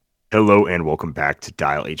Hello and welcome back to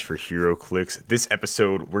Dial H for HeroClix. This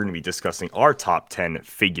episode, we're going to be discussing our top 10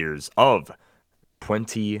 figures of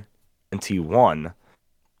 2021. A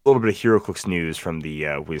little bit of HeroClix news from the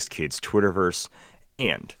WizKids Twitterverse,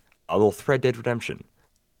 and a little Thread Dead Redemption.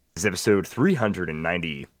 This is episode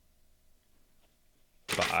 395.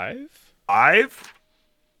 I'm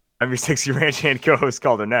your sexy ranch hand co-host,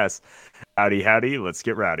 Calder Ness. Howdy, howdy, let's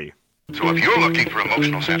get rowdy. So if you're looking for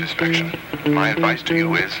emotional satisfaction, my advice to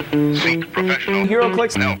you is seek professional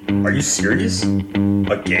HeroClix? No. Are you serious?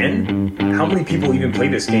 Again? How many people even play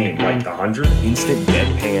this game? Like 100? Instant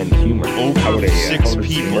deadpan humor. Over six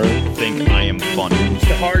people think I am funny. It's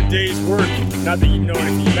a hard day's work. Not that you know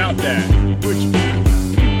anything about that. Which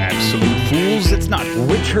Absolute fools, it's not.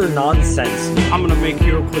 Witcher nonsense. I'm gonna make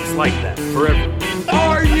HeroClix like that forever.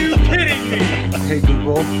 Are you kidding me? Hey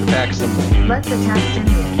Google, attack symbol. Let's attack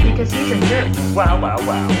Simeon, because he's a jerk. Wow.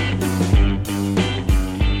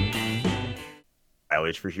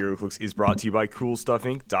 LH for HeroClix is brought to you by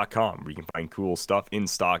CoolStuffInc.com, where you can find cool stuff in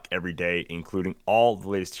stock every day, including all the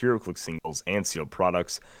latest HeroClix singles and sealed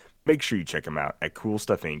products. Make sure you check them out at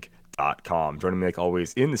CoolStuffInc.com. Joining me, like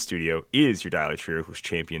always, in the studio is your Dial H HeroClix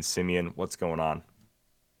champion, Simeon. What's going on?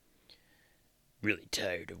 Really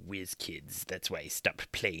tired of WizKids. That's why I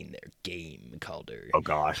stopped playing their game, Calder. Oh,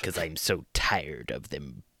 gosh. Because I'm so tired of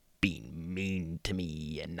them being mean to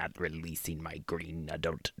me and not releasing my green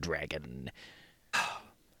adult dragon. I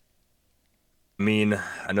mean,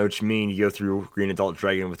 I know what you mean. You go through Green Adult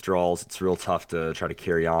Dragon withdrawals. It's real tough to try to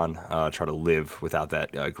carry on, try to live without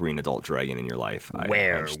that Green Adult Dragon in your life.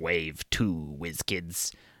 Wave 2,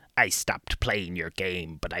 WizKids. I stopped playing your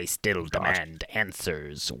game, but I still demand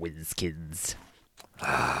answers, WizKids.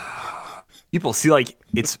 People see, like,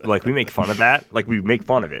 it's like we make fun of that. Like, we make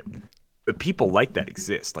fun of it. But people like that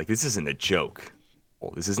exist. Like, this isn't a joke.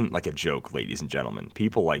 Well, this isn't like a joke, ladies and gentlemen.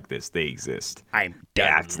 People like this, they exist. I'm done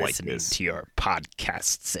act like listening this. to your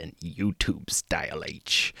podcasts and YouTube's Dial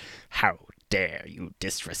H. How dare you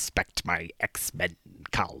disrespect my X-Men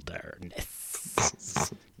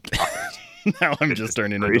Calderness. Now I'm just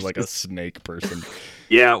turning into like a snake person.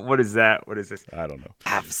 Yeah, what is that? What is this? I don't know.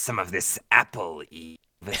 Have some of this apple, Eve.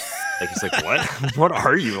 Like, it's like, what? What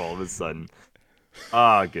are you all of a sudden?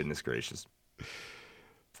 Oh, goodness gracious.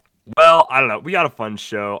 Well, I don't know. We got a fun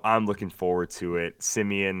show. I'm looking forward to it.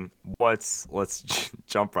 Simeon, let's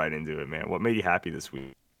jump right into it, man. What made you happy this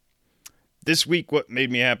week? This week, what made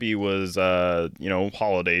me happy was,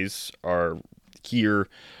 holidays are here.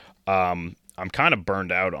 I'm kind of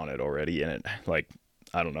burned out on it already, and I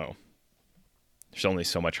don't know. There's only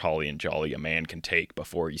so much holly and jolly a man can take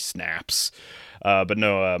before he snaps. But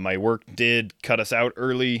no, my work did cut us out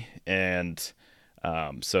early, and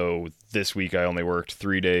so this week I only worked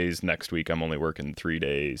 3 days. Next week I'm only working 3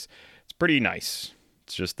 days. It's pretty nice.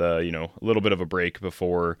 It's just a little bit of a break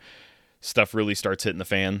before stuff really starts hitting the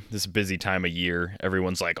fan. This is a busy time of year.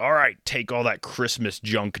 Everyone's like, all right, take all that Christmas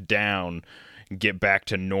junk down. Get back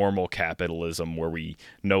to normal capitalism where we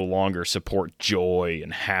no longer support joy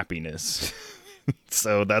and happiness.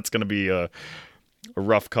 So that's going to be a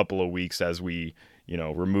rough couple of weeks as we,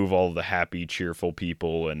 remove all the happy, cheerful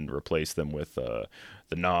people and replace them with the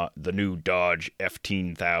new Dodge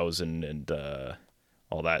F-15000 and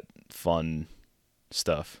all that fun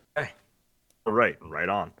stuff. Hey. Right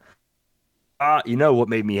on. You know what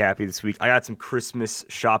made me happy this week? I got some Christmas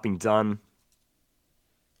shopping done.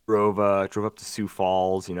 Drove up to Sioux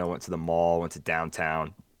Falls, went to the mall, went to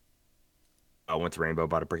downtown. Went to Rainbow,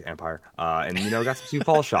 bought a Brick Empire, and got some Sioux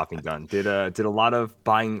Falls shopping done. Did a lot of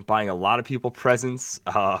buying a lot of people presents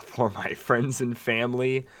for my friends and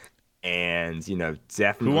family, and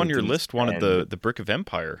definitely. Who on your list wanted the Brick of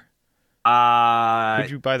Empire?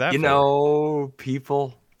 Who'd you buy that for?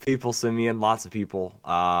 People, Simeon, lots of people.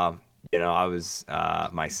 I was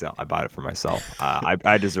myself. I bought it for myself.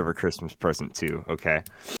 I deserve a Christmas present too. Okay,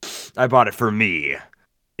 I bought it for me.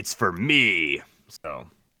 It's for me. So,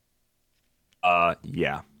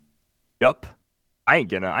 yeah, yep. I ain't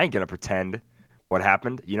gonna pretend what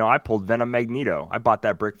happened. I pulled Venom Magneto. I bought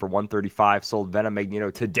that brick for $135. Sold Venom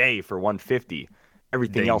Magneto today for $150.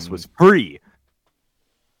 Everything else was free.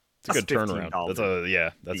 It's a good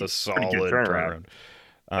turnaround. That's a solid turnaround.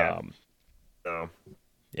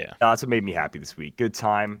 Yeah. That's what made me happy this week. Good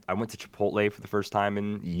time. I went to Chipotle for the first time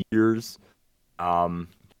in years. That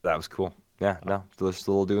was cool. Yeah, no,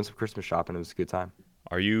 still doing some Christmas shopping. It was a good time.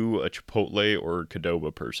 Are you a Chipotle or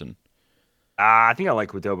Qdoba person? I think I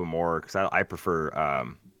like Qdoba more because I prefer a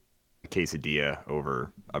quesadilla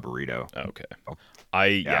over a burrito. Okay.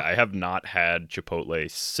 I have not had Chipotle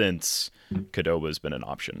since Qdoba's been an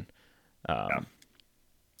option.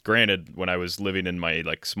 granted, when I was living in my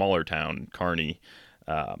like smaller town, Kearney,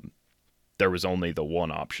 there was only the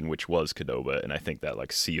one option, which was Qdoba, and I think that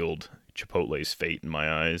like sealed Chipotle's fate in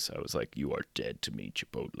my eyes. I was like, "You are dead to me,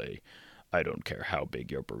 Chipotle. I don't care how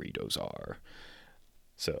big your burritos are."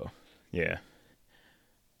 So, yeah.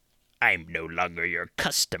 I'm no longer your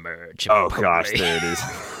customer, Oh Chipotle. gosh, there it is.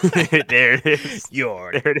 There it is.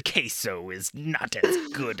 Your There it queso is not as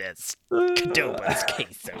good as Qdoba's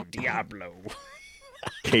queso Diablo.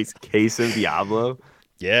 Queso Diablo.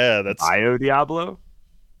 Yeah, that's Bio Diablo.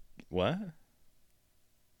 what?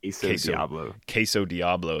 Queso Diablo. Queso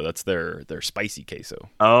Diablo. That's their spicy queso.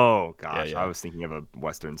 Oh gosh, Yeah. I was thinking of a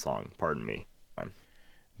Western song. Pardon me.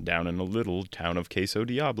 Down in the little town of Queso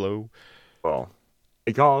Diablo. Well,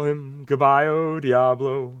 they call him Caballo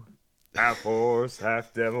Diablo, half horse,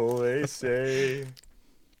 half devil. They say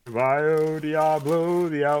Caballo Diablo,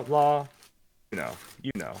 the outlaw. You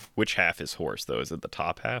know. Which half is horse though? Is it the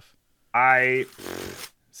top half? I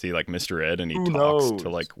See, like Mr. Ed, and he Who talks knows? to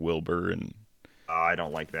like Wilbur, and I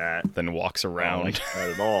don't like that. then walks I don't around. like that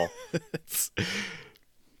at all.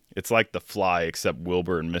 It's like The Fly, except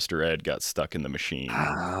Wilbur and Mr. Ed got stuck in the machine.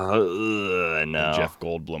 No. And Jeff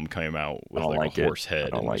Goldblum came out with don't like like a it. horse head, I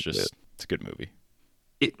don't and like it's a good movie.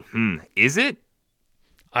 Is it?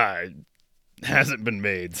 Hasn't been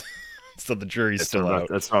made, so the jury's still out.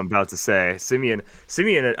 That's what I'm about to say. Simeon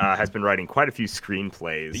has been writing quite a few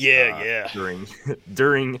screenplays. Yeah.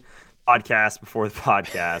 During podcast, before the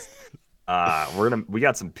podcast. We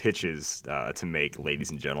got some pitches to make,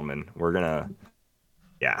 ladies and gentlemen.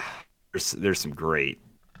 There's some great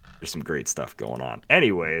stuff going on.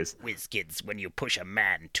 Anyways, WizKids, when you push a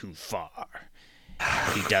man too far,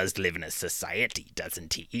 he does live in a society,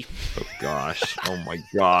 doesn't he? oh my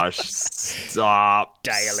gosh, stop.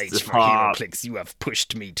 Dial H for Stop. HeroClix, you have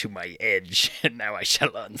pushed me to my edge, and now I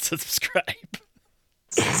shall unsubscribe.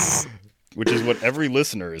 Which is what every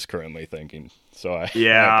listener is currently thinking. So I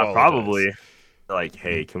apologize. Probably. Like,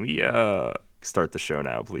 hey, can we start the show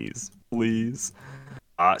now, please? Please.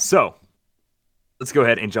 So let's go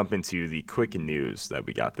ahead and jump into the quick news that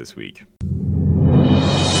we got this week.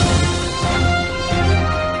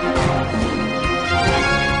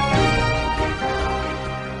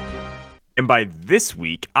 And by this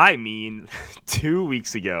week, I mean 2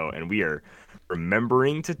 weeks ago, and we are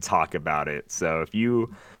remembering to talk about it. So if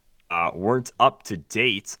you weren't up to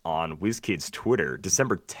date on WizKids Twitter,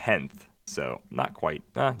 December 10th, so not quite,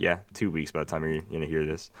 2 weeks by the time you're going to hear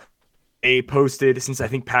this, they posted, since I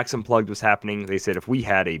think PAX Unplugged was happening, they said if we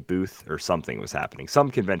had a booth or something was happening,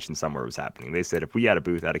 some convention somewhere was happening, they said if we had a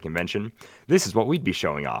booth at a convention, this is what we'd be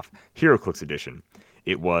showing off. HeroClix Edition.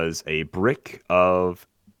 It was a brick of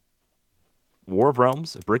War of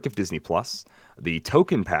Realms, a brick of Disney Plus, the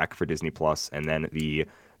token pack for Disney Plus, and then the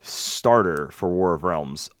starter for War of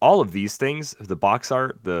Realms. All of these things, the box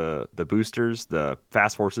art, the boosters, the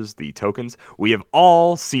fast horses, the tokens, we have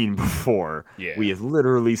all seen before. Yeah. We have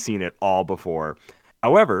literally seen it all before.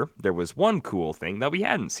 However, there was one cool thing that we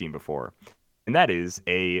hadn't seen before, and that is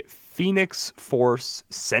a Phoenix Force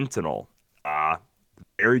Sentinel.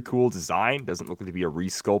 Very cool design. Doesn't look like to be a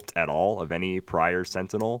resculpt at all of any prior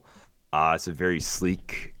Sentinel. It's a very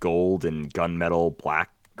sleek gold and gunmetal black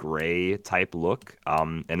gray type look.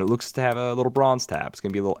 And it looks to have a little bronze tab. It's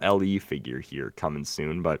going to be a little LE figure here coming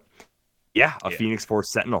soon. But yeah, Phoenix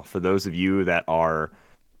Force Sentinel. For those of you that are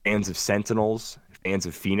fans of Sentinels, fans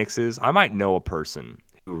of Phoenixes, I might know a person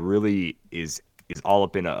who really is all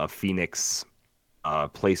up in a Phoenix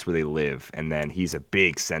place where they live. And then he's a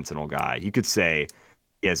big Sentinel guy. You could say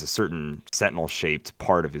he has a certain Sentinel-shaped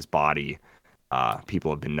part of his body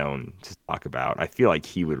people have been known to talk about. I feel like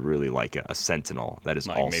he would really like a Sentinel that is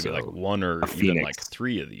Like also maybe like one or a even Phoenix. like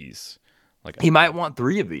three of these. Like He might want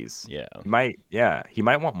 3 of these. yeah, He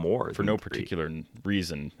might want more for than no 3. particular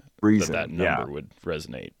reason that yeah. number would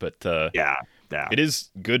resonate. But Yeah. it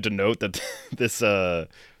is good to note that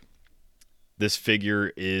this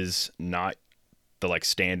figure is not the like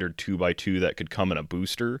standard 2x2 that could come in a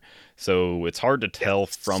booster. So it's hard to tell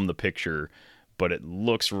from the picture, but it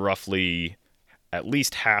looks roughly at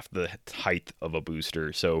least half the height of a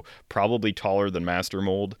booster. So probably taller than Master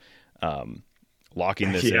Mold.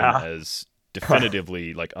 Locking this in as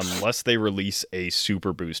definitively, like, unless they release a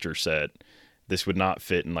super booster set, this would not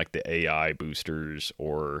fit in like the AI boosters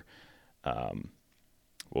or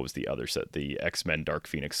what was the other set? The X-Men Dark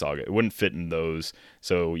Phoenix Saga. It wouldn't fit in those.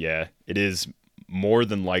 So yeah, it is more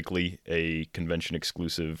than likely a convention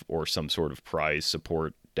exclusive or some sort of prize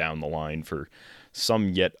support down the line for some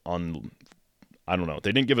yet I don't know.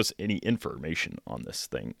 They didn't give us any information on this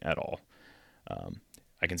thing at all.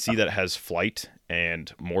 I can see that it has flight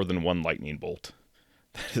and more than one lightning bolt.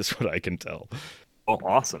 That is what I can tell. Oh,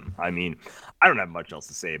 awesome. I mean, I don't have much else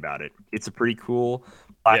to say about it. It's a pretty cool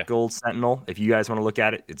Black Yeah. Gold Sentinel. If you guys want to look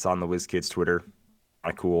at it, it's on the WizKids Twitter.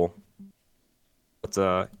 Kind of cool.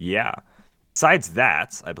 But yeah. Besides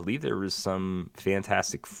that, I believe there was some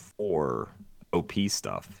Fantastic Four OP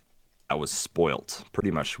stuff that was spoilt.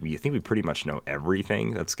 Pretty much, I think we pretty much know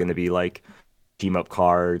everything that's going to be like team up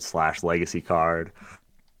card / legacy card.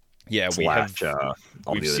 Yeah, / we have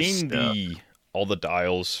all we've the other seen stuff. all the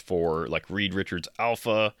dials for like Reed Richards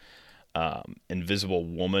Alpha. Invisible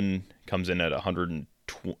Woman comes in at 120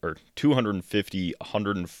 or 250,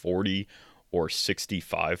 140, or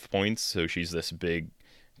 65 points. So she's this big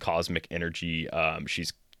cosmic energy.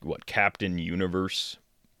 She's Captain Universe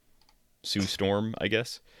Sue Storm, I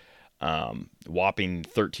guess. Whopping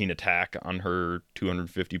 13 attack on her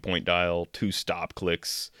 250 point dial, 2 stop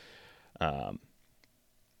clicks.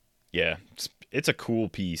 Yeah, it's a cool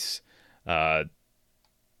piece. The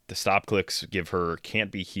stop clicks give her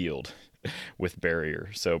can't be healed with barrier,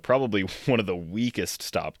 so probably one of the weakest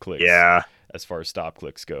stop clicks. Yeah. As far as stop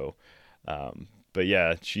clicks go. But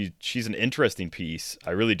yeah, she's an interesting piece.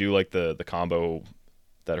 I really do like the combo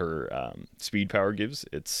that her speed power gives.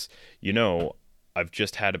 It's, I've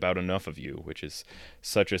just had about enough of you, which is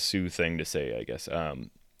such a Sue thing to say, I guess.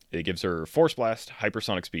 It gives her Force Blast,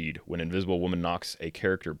 hypersonic speed. When Invisible Woman knocks a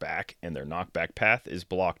character back and their knockback path is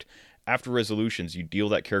blocked, after resolutions, you deal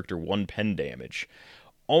that character 1 pen damage.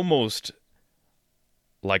 Almost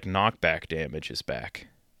like knockback damage is back.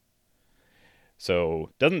 So,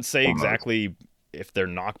 doesn't say exactly if their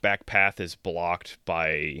knockback path is blocked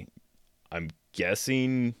by, I'm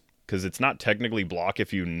guessing, because it's not technically block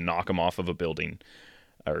if you knock them off of a building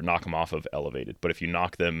or knock them off of elevated, but if you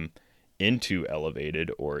knock them into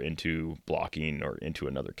elevated or into blocking or into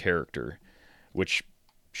another character, which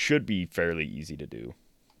should be fairly easy to do.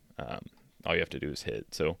 All you have to do is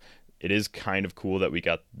hit. So it is kind of cool that we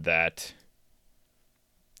got that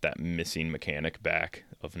missing mechanic back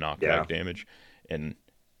of knockback damage in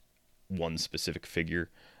one specific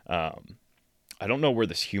figure. I don't know where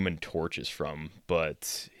this Human Torch is from,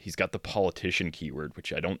 but he's got the politician keyword,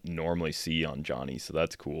 which I don't normally see on Johnny, so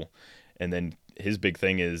that's cool. And then his big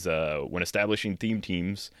thing is when establishing theme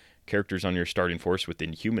teams, characters on your starting force with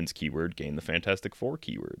Inhumans keyword gain the Fantastic Four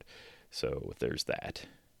keyword. So there's that.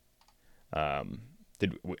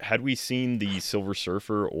 Had we seen the Silver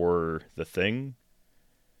Surfer or the Thing?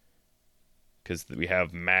 Because we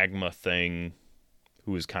have Magma Thing,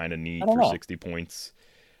 who is kind of neat for 60 points.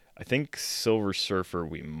 I think Silver Surfer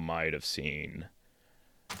we might have seen.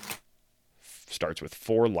 Starts with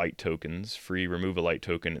 4 light tokens. Free, remove a light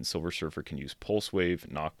token, and Silver Surfer can use Pulse Wave,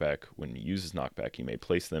 Knockback. When he uses Knockback, he may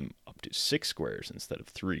place them up to 6 squares instead of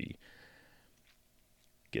 3.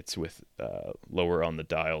 Gets with lower on the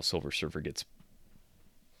dial. Silver Surfer gets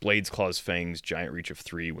Blades, Claws, Fangs, Giant Reach of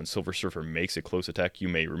 3. When Silver Surfer makes a close attack, you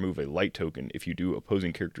may remove a light token. If you do,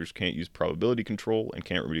 opposing characters can't use probability control and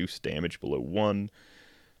can't reduce damage below 1.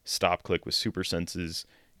 Stop click with super senses.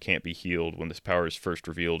 Can't be healed. When this power is first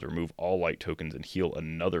revealed, remove all light tokens and heal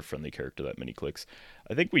another friendly character that many clicks.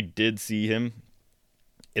 I think we did see him.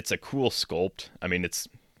 It's a cool sculpt. I mean, it's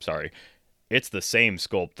the same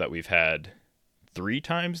sculpt that we've had 3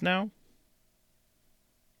 times now.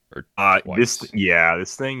 Or twice.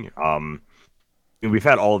 This thing. We've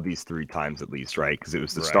had all of these 3 times at least, right? Because it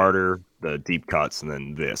was the starter, the deep cuts, and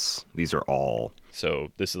then this. These are all.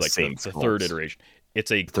 So this is like same the third iteration. It's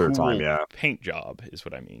a third cool time, paint job, is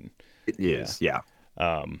what I mean. It is, yeah.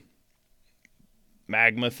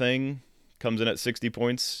 Magma Thing comes in at 60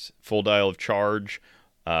 points. Full dial of charge.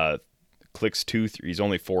 Clicks 2, 3. He's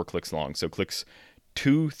only 4 clicks long. So clicks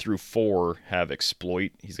 2 through 4 have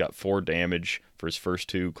exploit. He's got 4 damage for his first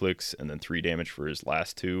 2 clicks, and then 3 damage for his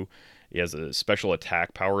last 2. He has a special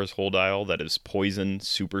attack power his whole dial that is poison,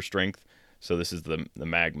 super strength. So this is the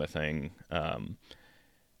Magma Thing.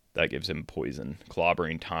 That gives him poison.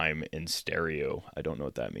 Clobbering time in stereo. I don't know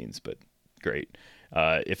what that means, but great.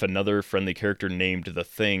 If another friendly character named the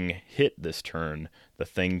Thing hit this turn, the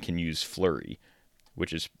Thing can use Flurry,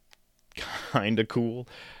 which is kind of cool.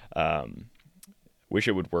 Wish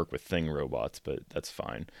it would work with Thing robots, but that's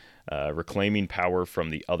fine. Reclaiming power from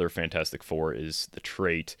the other Fantastic Four is the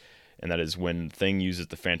trait, and that is when Thing uses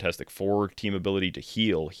the Fantastic Four team ability to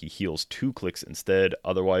heal, he heals 2 clicks instead.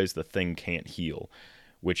 Otherwise, the Thing can't heal,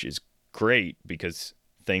 which is great because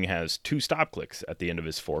Thing has 2 stop clicks at the end of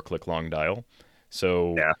his 4-click long dial.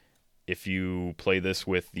 So if you play this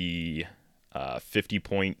with the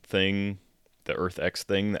 50-point thing, the Earth X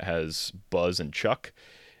thing that has Buzz and Chuck,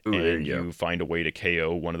 and you find a way to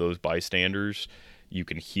KO one of those bystanders, you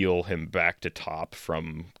can heal him back to top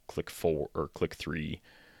from click 4 or click 3.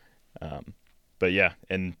 But yeah,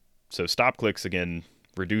 and so stop clicks again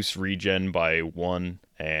reduce regen by 1,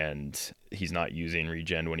 and he's not using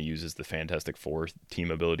regen when he uses the Fantastic Four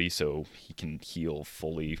team ability, so he can heal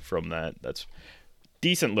fully from that. That's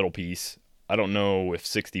decent little piece. I don't know if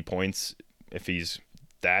 60 points, if he's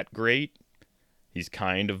that great. He's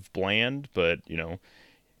kind of bland, but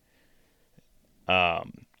I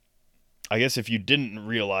guess if you didn't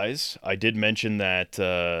realize, I did mention that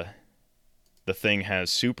the thing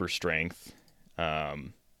has super strength. I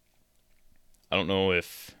don't know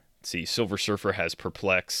if, Silver Surfer has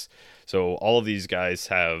Perplex. So all of these guys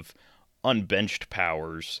have unbenched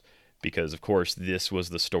powers because, of course, this was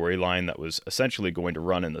the storyline that was essentially going to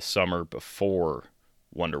run in the summer before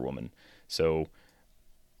Wonder Woman. So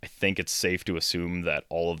I think it's safe to assume that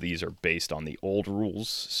all of these are based on the old rules.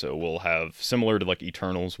 So we'll have, similar to like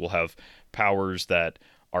Eternals, we'll have powers that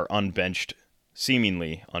are unbenched,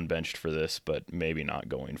 seemingly unbenched for this, but maybe not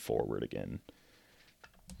going forward again.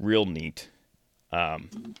 Real neat.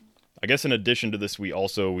 I guess in addition to this,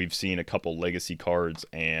 we've seen a couple legacy cards,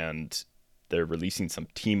 and they're releasing some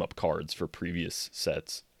team up cards for previous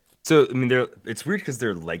sets. So I mean, it's weird because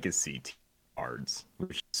they're legacy cards,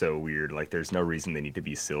 which is so weird. Like, there's no reason they need to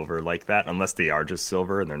be silver like that, unless they are just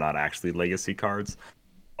silver and they're not actually legacy cards.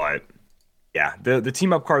 But yeah, the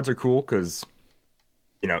team up cards are cool because,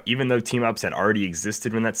 even though team ups had already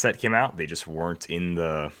existed when that set came out, they just weren't in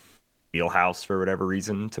the wheelhouse for whatever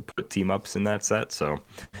reason to put team ups in that set. So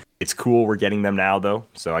it's cool we're getting them now, though.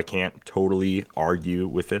 So I can't totally argue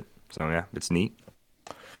with it. So yeah, it's neat.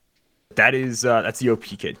 That's the OP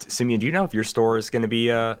kit. Simeon, do you know if your store is going to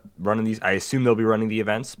be running these? I assume they'll be running the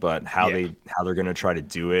events, but how they're going to try to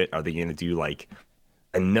do it? Are they going to do like?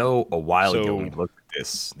 I know a while ago when we looked at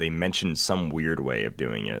this, they mentioned some weird way of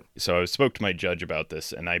doing it. So I spoke to my judge about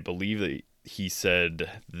this, and I believe that he said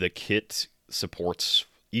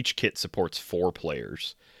each kit supports 4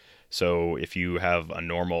 players. So if you have a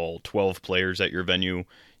normal 12 players at your venue,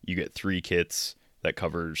 you get 3 kits that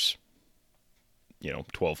covers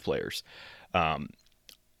 12 players. And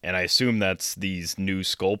I assume that's these new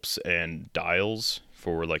sculpts and dials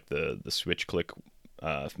for like the switch click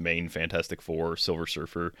main Fantastic Four, Silver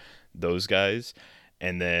Surfer, those guys.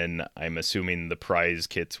 And then I'm assuming the prize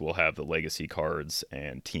kits will have the legacy cards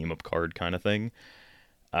and team up card kind of thing.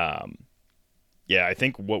 Yeah, I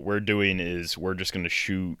think what we're doing is we're just going to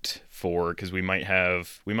shoot for, because we might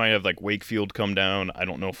have like Wakefield come down. I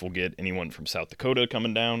don't know if we'll get anyone from South Dakota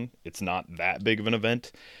coming down. It's not that big of an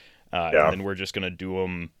event. And then we're just going to do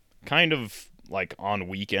them kind of like on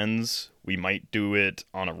weekends. We might do it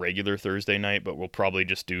on a regular Thursday night, but we'll probably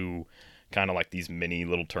just do kind of like these mini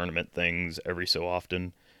little tournament things every so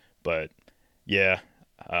often. But yeah,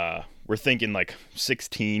 we're thinking like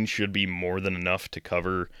 16 should be more than enough to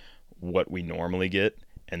cover what we normally get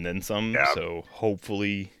and then some. So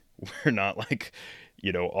hopefully we're not like,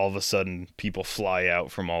 all of a sudden people fly out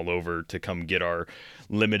from all over to come get our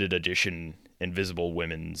limited edition Invisible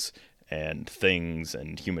Women's and things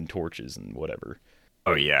and Human Torches and whatever.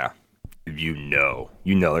 Oh yeah, they're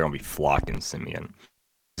gonna be flocking, Simeon.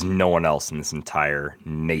 There's no one else in this entire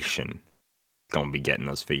nation gonna be getting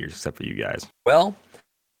those figures except for you guys. Well,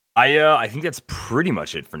 I think that's pretty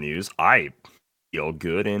much it for news. I feel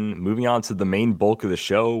good. And moving on to the main bulk of the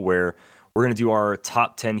show, where we're going to do our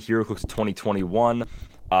top 10 HeroClix 2021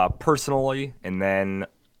 personally, and then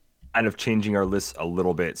kind of changing our list a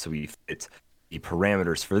little bit so we fit the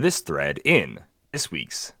parameters for this thread in this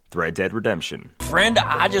week's Thread Dead Redemption. Friend,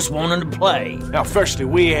 I just wanted to play. Now, firstly,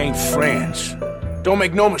 we ain't friends. Don't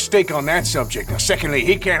make no mistake on that subject. Now, secondly,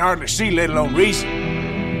 he can't hardly see, let alone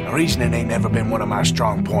reason. Now, reasoning ain't never been one of my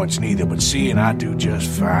strong points neither, but seeing I do just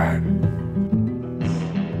fine.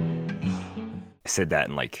 I said that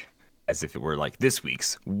in like as if it were like this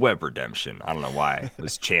week's web redemption. I don't know why. I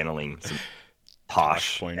was channeling some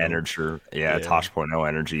Tosh energy. Yeah, Tosh.0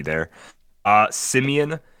 energy there.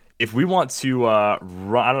 Simeon, if we want to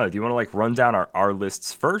run, I don't know, do you want to like run down our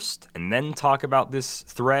lists first and then talk about this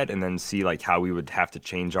thread and then see like how we would have to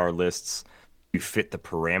change our lists to fit the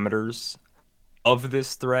parameters of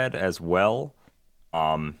this thread as well?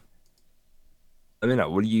 I mean,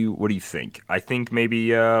 what do you think? I think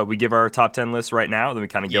maybe we give our top 10 list right now, then we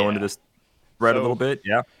kind of go into this thread a little bit.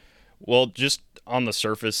 Yeah. Well, just on the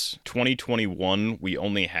surface, 2021, we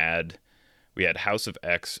had House of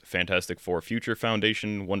X, Fantastic Four Future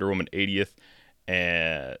Foundation, Wonder Woman 80th,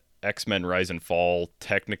 and X-Men Rise and Fall.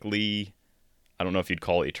 Technically, I don't know if you'd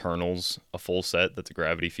call Eternals a full set. That's a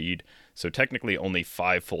Gravity feed. So technically only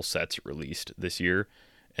 5 full sets released this year.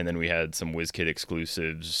 and then we had some WizKid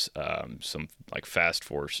exclusives, some like Fast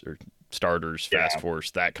Force or starters, Fast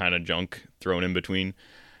Force, that kind of junk thrown in between.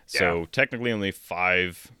 So technically only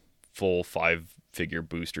 5 full 5-figure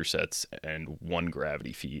booster sets and 1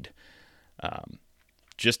 gravity feed.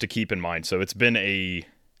 Just to keep in mind. So it's been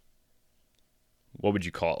what would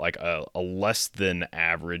you call it? Like a less than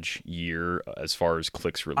average year as far as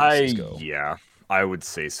clicks releases go. Yeah, I would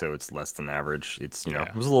say so. It's less than average. It's,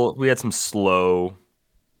 it was a little, we had some slow,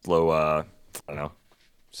 I don't know,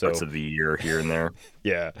 parts of the year here and there.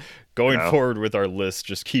 Yeah. Going forward with our list,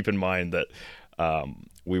 just keep in mind that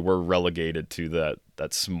we were relegated to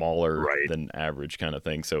that smaller than average kind of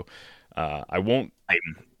thing. So I'm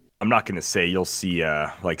not going to say you'll see,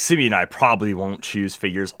 like Simi and I probably won't choose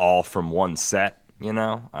figures all from one set,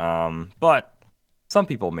 but some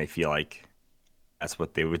people may feel like that's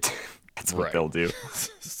what they would do. That's what they'll do.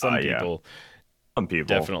 Some people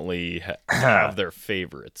definitely have their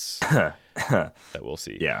favorites that we'll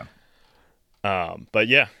see. Yeah. But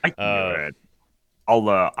yeah, I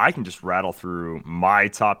can just rattle through my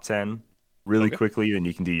top 10 really quickly, and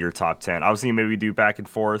you can do your top 10. I was thinking maybe do back and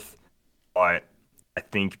forth, but I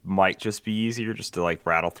think might just be easier just to like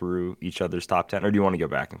rattle through each other's top 10. Or do you want to go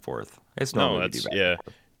back and forth? Let's just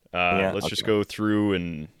go through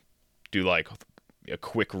and do like a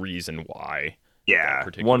quick reason why. Yeah,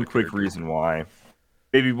 one quick reason why.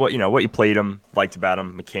 Maybe what you played him, liked about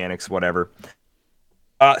him, mechanics, whatever.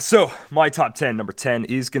 So my top 10, number 10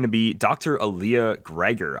 is going to be Dr. Aaliyah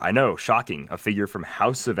Gregor. I know, shocking, a figure from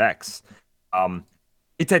House of X.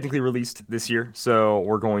 It technically released this year, so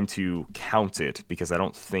we're going to count it because I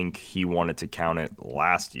don't think he wanted to count it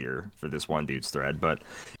last year for this one dude's thread. But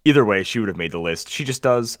either way, she would have made the list. She just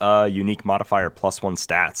does unique modifier +1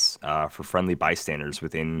 stats for friendly bystanders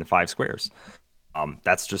within 5 squares.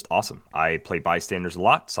 That's just awesome. I play bystanders a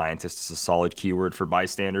lot. Scientist is a solid keyword for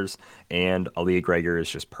bystanders, and Aaliyah Gregor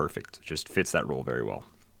is just perfect. Just fits that role very well.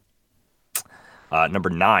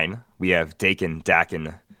 Number 9, we have Daken,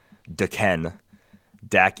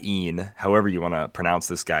 however you want to pronounce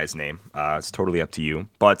this guy's name. It's totally up to you.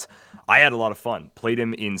 But I had a lot of fun. Played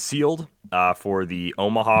him in Sealed for the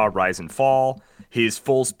Omaha Rise and Fall. His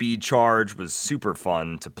full speed charge was super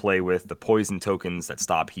fun to play with. The poison tokens that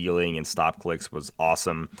stop healing and stop clicks was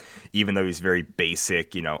awesome. Even though he's very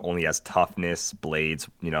basic, only has toughness, blades,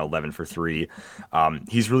 11 for 3.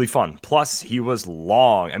 He's really fun. Plus, he was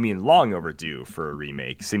long overdue for a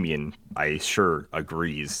remake. Simeon, I sure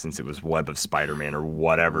agrees, since it was Web of Spider-Man or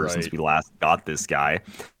whatever, since we last got this guy.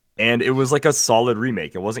 And it was like a solid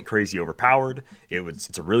remake. It wasn't crazy overpowered.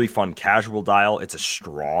 It's a really fun casual dial. It's a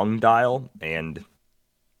strong dial, and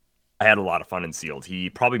I had a lot of fun in Sealed.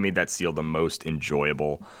 He probably made that Sealed the most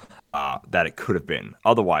enjoyable that it could have been.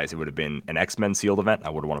 Otherwise, it would have been an X-Men Sealed event.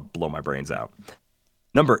 I would want to blow my brains out.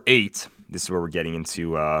 Number 8, this is where we're getting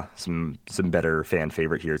into some better fan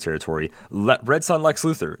favorite here territory. Red Sun Lex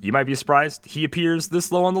Luthor. You might be surprised he appears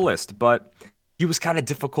this low on the list, but he was kind of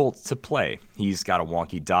difficult to play. He's got a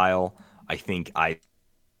wonky dial. I think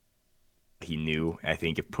he knew. I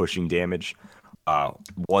think if pushing damage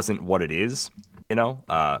wasn't what it is,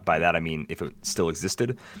 by that I mean if it still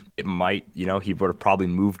existed, it might, he would have probably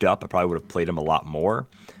moved up. I probably would have played him a lot more.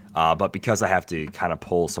 But because I have to kind of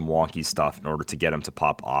pull some wonky stuff in order to get him to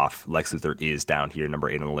pop off, Lex Luthor is down here, number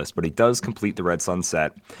 8 on the list. But he does complete the Red Sun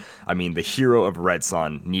set. I mean, the hero of Red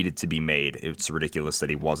Sun needed to be made. It's ridiculous that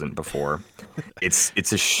he wasn't before. It's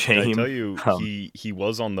a shame. Did I tell you he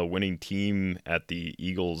was on the winning team at the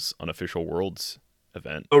Eagles Unofficial Worlds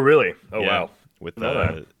event. Oh, really? Oh, wow. With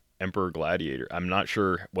Emperor Gladiator. I'm not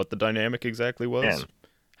sure what the dynamic exactly was.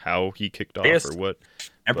 How he kicked off or what.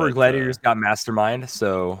 Emperor Gladiator's got Mastermind,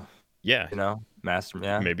 so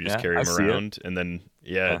maybe just carry him around. And then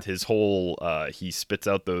his whole he spits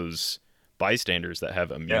out those bystanders that have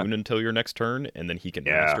immune until your next turn, and then he can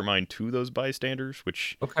Mastermind to those bystanders,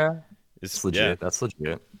 which is legit. That's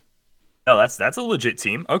legit. No, that's a legit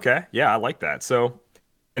team. Okay, I like that. So,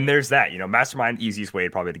 and there's that. Mastermind, easiest way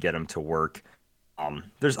probably to get him to work.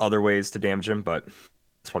 There's other ways to damage him, but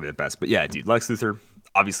it's probably the best. But yeah, dude, Lex Luthor.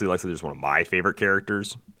 Obviously, Lex Luthor is one of my favorite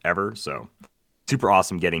characters ever, so super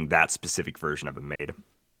awesome getting that specific version of him made.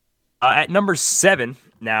 At number 7,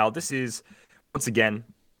 now this is, once again,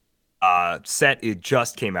 set it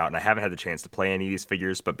just came out, and I haven't had the chance to play any of these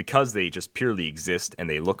figures, but because they just purely exist and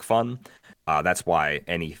they look fun, that's why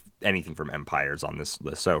anything from Empire is on this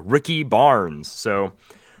list. So Ricky Barnes. So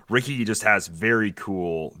Ricky just has very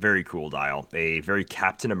cool dial, a very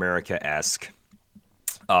Captain America-esque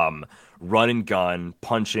run and gun,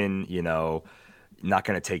 punching, not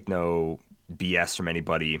going to take no BS from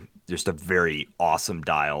anybody. Just a very awesome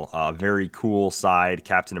dial. Very cool side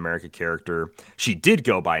Captain America character. She did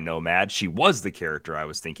go by Nomad. She was the character I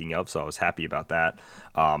was thinking of, so I was happy about that.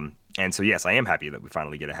 And so, yes, I am happy that we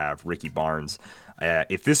finally get to have Ricky Barnes.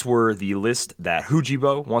 If this were the list that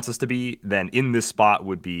Hujibo wants us to be, then in this spot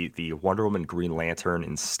would be the Wonder Woman Green Lantern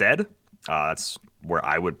instead. That's where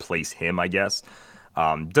I would place him, I guess.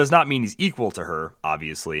 Does not mean he's equal to her,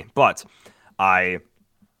 obviously, but I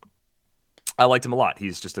liked him a lot.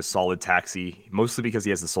 He's just a solid taxi, mostly because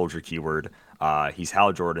he has the soldier keyword. He's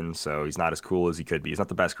Hal Jordan, so he's not as cool as he could be. He's not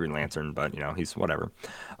the best Green Lantern, but, he's whatever.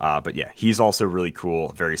 But yeah, he's also really cool,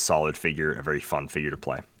 very solid figure, a very fun figure to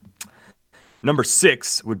play. Number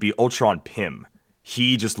 6 would be Ultron Pym.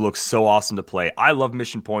 He just looks so awesome to play. I love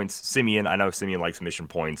mission points. Simeon, I know Simeon likes mission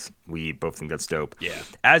points. We both think that's dope. Yeah.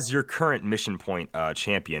 As your current mission point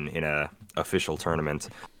champion in a official tournament,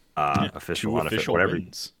 official, unofficial, whatever.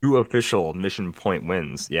 Wins. 2 official mission point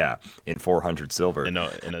wins, yeah, in 400 silver. In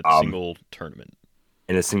a single tournament.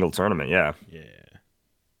 In a single tournament, yeah. Yeah.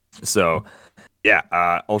 So,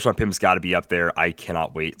 yeah, Ultron Pym's got to be up there. I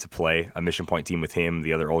cannot wait to play a mission point team with him,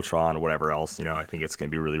 the other Ultron, or whatever else. I think it's going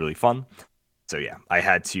to be really, really fun. So yeah, I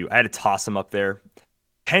had to toss him up there.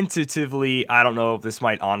 Tentatively, I don't know if this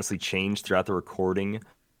might honestly change throughout the recording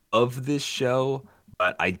of this show,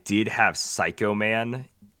 but I did have Psycho Man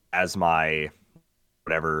as my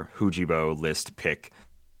whatever Hujibo list pick.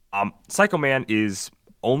 Psycho Man is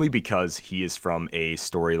only because he is from a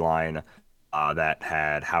storyline that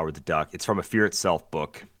had Howard the Duck. It's from a Fear Itself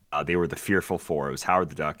book. They were the Fearful Four. It was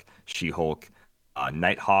Howard the Duck, She-Hulk,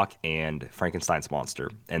 Nighthawk, and Frankenstein's monster,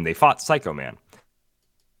 and they fought Psycho Man.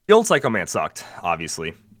 The old Psycho Man sucked,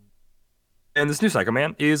 obviously, and this new Psycho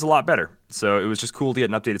Man is a lot better. So it was just cool to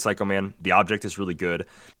get an updated Psycho Man. The object is really good.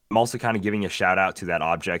 I'm also kind of giving a shout out to that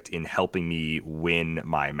object in helping me win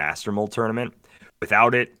my Master Mold tournament.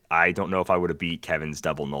 Without it, I don't know if I would have beat Kevin's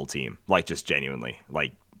double null team. Like, just genuinely,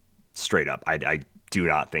 like, straight up. I do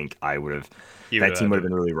not think I would have. That team would have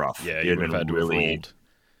been really rough. Yeah, you would have had to have rolled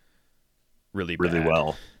really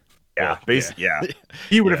well. Yeah, basically, yeah.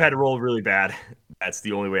 He would have had to roll really bad. That's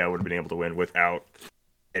the only way I would have been able to win without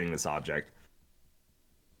getting this object.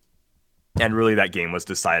 And really, that game was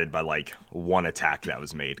decided by like one attack that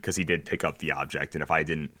was made because he did pick up the object, and if I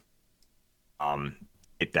didn't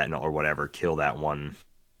hit that or whatever, kill that one,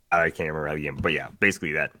 I can't remember how the game. But yeah,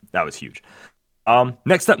 basically that was huge.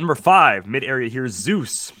 Next up, number 5, mid area here,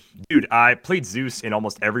 Zeus. Dude, I played Zeus in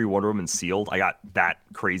almost every Wonder Woman sealed. I got that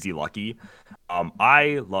crazy lucky.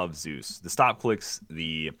 I love Zeus. The stop clicks,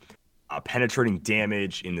 the penetrating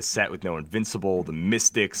damage in the set with no invincible, the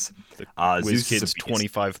mystics. Zeus Kid's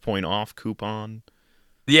 25-point off coupon.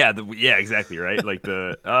 Yeah, yeah, exactly, right? Like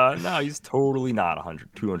no, he's totally not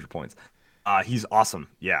 200 points. He's awesome.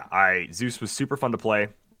 Yeah, Zeus was super fun to play.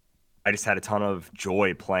 I just had a ton of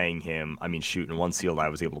joy playing him. I mean, shoot, in one sealed, I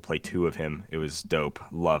was able to play 2 of him. It was dope.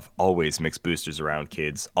 Love. Always mix boosters around,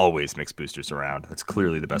 kids. Always mix boosters around. That's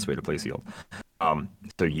clearly the best way to play sealed.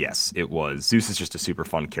 So yes, it was. Zeus is just a super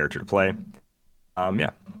fun character to play. Yeah.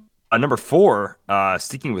 Number 4,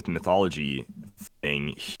 sticking with the mythology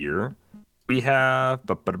thing here, we have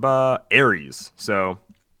Ares. So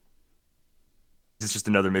this is just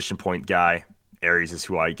another mission point guy. Ares is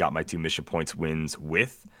who I got my 2 mission points wins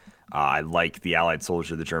with. I like the Allied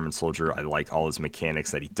soldier, the German soldier. I like all his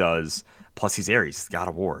mechanics that he does. Plus, he's Ares. He's God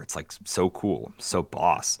of War. It's like so cool, so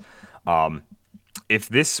boss. If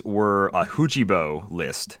this were a Hujibo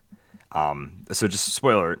list, so just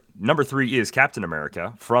spoiler, number 3 is Captain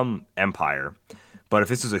America from Empire. But if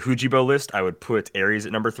this was a Hujibo list, I would put Ares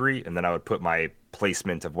at number 3, and then I would put my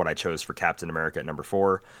placement of what I chose for Captain America at number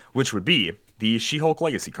 4, which would be the She-Hulk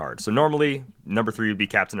Legacy card. So normally, number 3 would be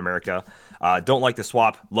Captain America. Don't like the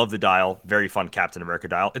swap. Love the dial. Very fun Captain America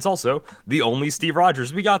dial. It's also the only Steve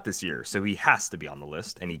Rogers we got this year, so he has to be on the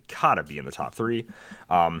list, and he gotta be in the top 3.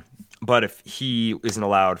 But if he isn't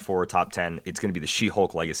allowed for top 10, it's going to be the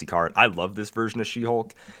She-Hulk Legacy card. I love this version of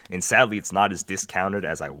She-Hulk, and sadly, it's not as discounted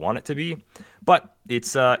as I want it to be. But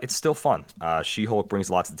it's still fun. She-Hulk brings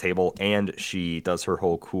a lot to the table, and she does her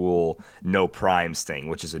whole cool no primes thing,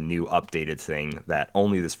 which is a new updated thing that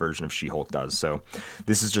only this version of She-Hulk does. So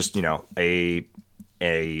this is just,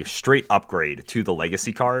 a straight upgrade to the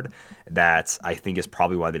Legacy card that I think is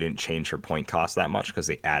probably why they didn't change her point cost that much, because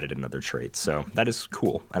they added another trait. So that is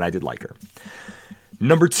cool, and I did like her.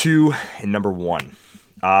 Number 2 and number 1.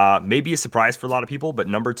 Maybe a surprise for a lot of people, but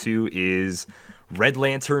number 2 is Red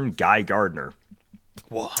Lantern Guy Gardner.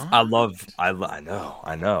 What? I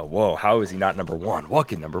know. Whoa, how is he not number 1? What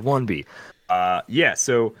can number 1 be? Yeah,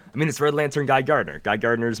 so I mean, it's Red Lantern Guy Gardner. Guy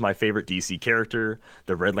Gardner is my favorite DC character.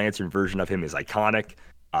 The Red Lantern version of him is iconic.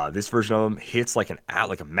 This version of him hits like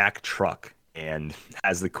a Mack truck and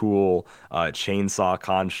has the cool chainsaw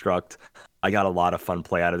construct. I got a lot of fun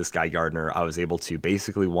play out of this Guy Gardner. I was able to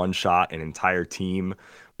basically one shot an entire team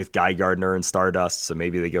with Guy Gardner and Stardust, so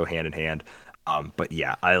maybe they go hand in hand. But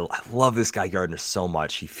yeah, I love this Guy Gardner so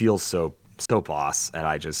much. He feels so boss, and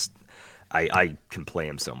I can play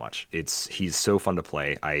him so much. He's so fun to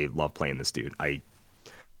play. I love playing this dude.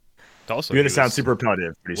 Also, you're gonna sound super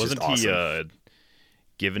repetitive, but he's wasn't just awesome. he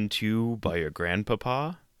given to you by your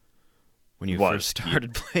grandpapa when you first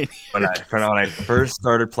started playing? when I first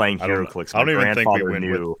started playing HeroClix, my grandfather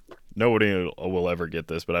knew. Nobody will ever get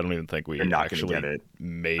this, but I don't even think we actually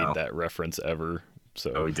made No. that reference ever.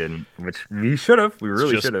 So No, we didn't. Which we should have. We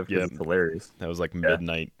really should have. Yeah, it's hilarious. That was like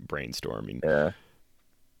midnight brainstorming. Yeah.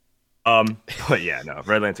 But yeah, no,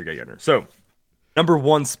 Red Lantern Guy Gardner. So, number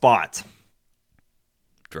 1 spot.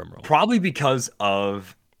 Drum roll. Probably because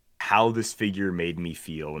of how this figure made me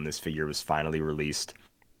feel when this figure was finally released.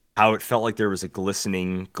 How it felt like there was a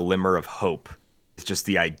glistening glimmer of hope. It's just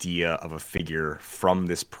the idea of a figure from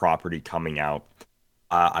this property coming out.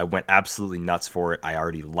 I went absolutely nuts for it. I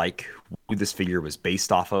already like who this figure was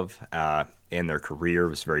based off of, and their career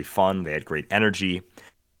was very fun. They had great energy.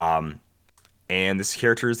 And this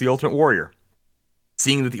character is the Ultimate Warrior.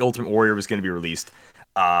 Seeing that the Ultimate Warrior was going to be released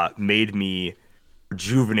made me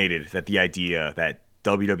rejuvenated that the idea that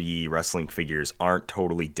WWE wrestling figures aren't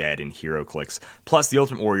totally dead in HeroClix. Plus, the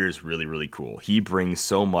Ultimate Warrior is really, really cool. He brings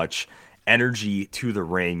so much energy to the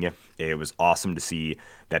ring. It was awesome to see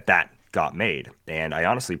that got made. And I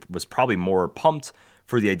honestly was probably more pumped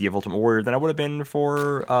for the idea of Ultimate Warrior than I would have been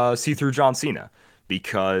for See-Through John Cena.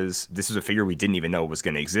 Because this is a figure we didn't even know was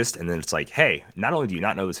going to exist. And then it's like, hey, not only do you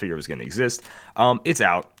not know this figure was going to exist, it's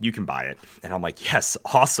out. You can buy it. And I'm like, yes,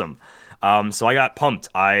 awesome. So I got pumped.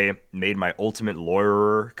 I made my Ultimate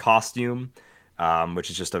Lawyer costume, which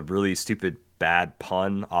is just a really stupid, bad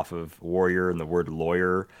pun off of warrior and the word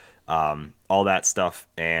lawyer, all that stuff.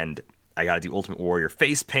 And I got to do Ultimate Warrior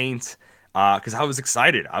face paint because I was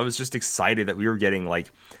excited. I was just excited that we were getting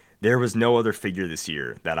like... There was no other figure this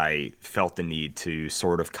year that I felt the need to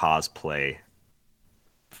sort of cosplay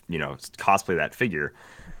that figure,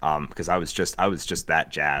 because I was just that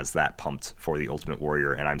jazzed, that pumped for the Ultimate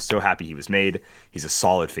Warrior, and I'm so happy he was made. He's a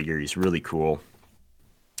solid figure. He's really cool,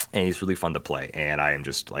 and he's really fun to play. And I am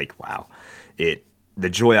just like, wow, the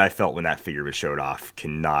joy I felt when that figure was showed off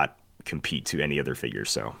cannot compete to any other figure.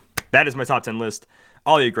 So that is my top 10 list.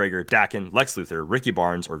 Alia Gregor, Daken, Lex Luthor, Ricky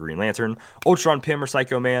Barnes or Green Lantern, Ultron Pym or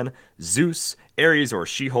Psycho Man, Zeus, Ares or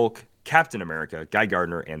She-Hulk, Captain America, Guy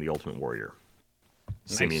Gardner, and the Ultimate Warrior.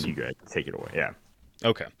 Nice. Simeon, you good. Take it away. Yeah.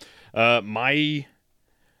 Okay.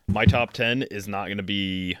 My top 10 is not going to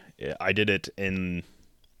be... I did it in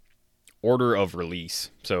order of release.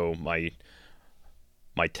 So my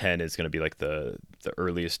 10 is going to be like the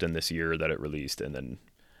earliest in this year that it released, and then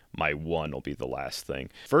my 1 will be the last thing.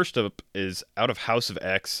 First up is out of House of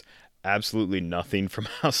X. Absolutely nothing from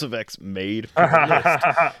House of X made the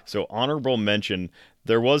list. So honorable mention,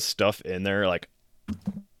 there was stuff in there. Like,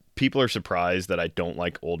 people are surprised that I don't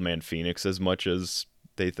like Old Man Phoenix as much as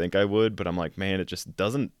they think I would, but I'm like, man, it just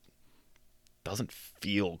doesn't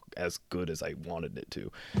feel as good as I wanted it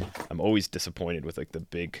to. I'm always disappointed with like the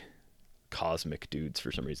big cosmic dudes for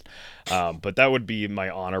some reason, but that would be my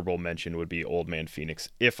honorable mention, would be Old Man Phoenix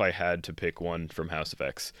if I had to pick one from House of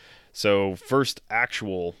X. So first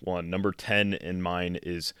actual one, number 10 in mine,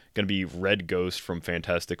 is going to be Red Ghost from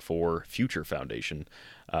Fantastic Four Future Foundation.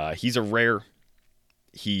 He's a rare.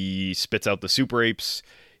 He spits out the super apes.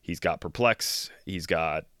 He's got Perplex. He's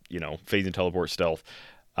got, phasing, teleport, stealth.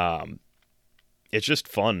 It's just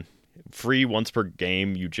fun. Free once per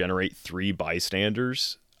game, you generate 3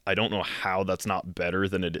 bystanders. I don't know how that's not better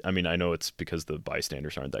than it. I mean, I know it's because the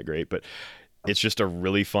bystanders aren't that great, but it's just a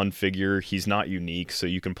really fun figure. He's not unique, so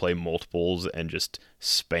you can play multiples and just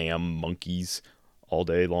spam monkeys all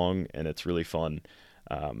day long, and it's really fun.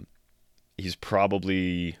 He's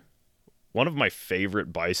probably one of my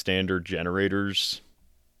favorite bystander generators,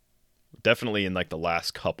 definitely in like the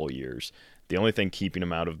last couple years. The only thing keeping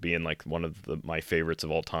him out of being like one of my favorites of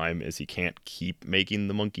all time is he can't keep making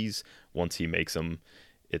the monkeys. Once he makes them,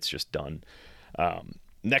 it's just done.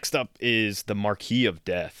 Next up is the Marquis of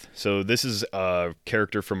Death. So this is a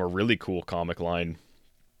character from a really cool comic line,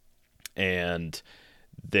 and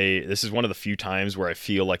this is one of the few times where I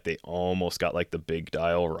feel like they almost got like the big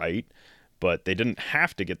dial right, but they didn't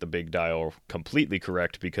have to get the big dial completely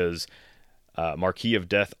correct, because Marquis of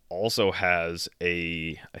Death also has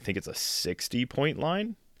I think it's a 60 point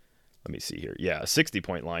line. let me see here. Yeah, a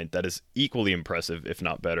 60-point line. That is equally impressive, if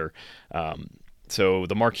not better. So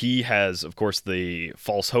the Marquis has, of course, the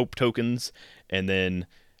false hope tokens, and then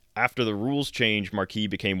after the rules change, Marquis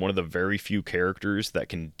became one of the very few characters that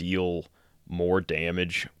can deal more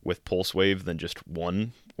damage with Pulse Wave than just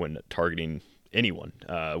one when targeting anyone,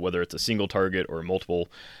 whether it's a single target or multiple.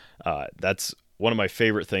 That's one of my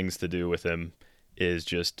favorite things to do with him, is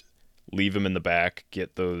just leave him in the back,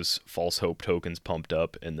 get those false hope tokens pumped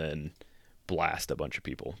up, and then blast a bunch of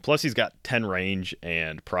people. Plus he's got 10 range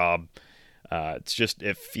and prob. It's just,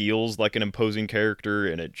 it feels like an imposing character,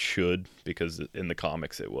 and it should, because in the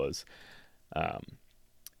comics it was.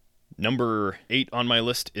 Number 8 on my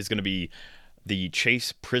list is going to be the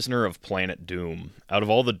Chase Prisoner of Planet Doom. Out of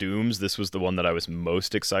all the Dooms, this was the one that I was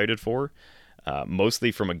most excited for,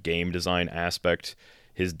 mostly from a game design aspect.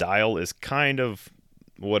 His dial is kind of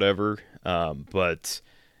whatever, but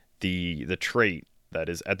the trait that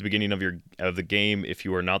is at the beginning of the game, if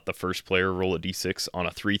you are not the first player, roll a d6. On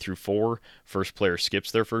a 3 through 4, first player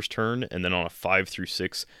skips their first turn, and then on a 5 through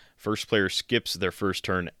 6, first player skips their first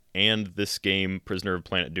turn, and this game, Prisoner of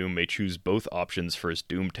Planet Doom, may choose both options for his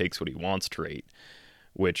Doom takes what he wants trait,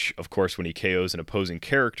 which, of course, when he KOs an opposing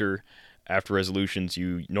character, after resolutions,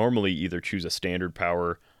 you normally either choose a standard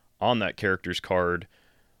power on that character's card,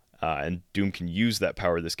 and Doom can use that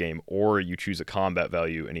power this game, or you choose a combat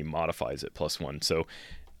value and he modifies it +1. So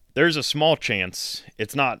there's a small chance.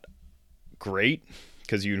 It's not great,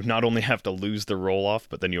 because you not only have to lose the roll off,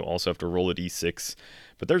 but then you also have to roll a d6.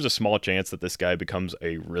 But there's a small chance that this guy becomes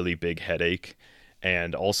a really big headache.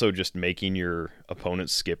 And also just making your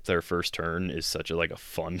opponent skip their first turn is such a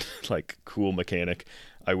fun, cool mechanic.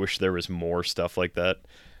 I wish there was more stuff like that,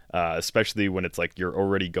 especially when it's you're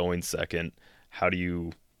already going second. How do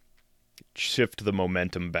you shift the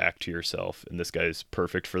momentum back to yourself? And this guy's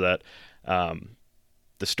perfect for that.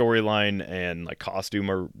 The storyline and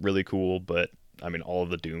costume are really cool, but I mean, all of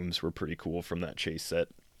the Dooms were pretty cool from that Chase set.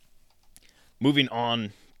 Moving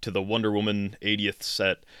on to the Wonder Woman 80th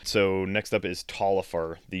set. So next up is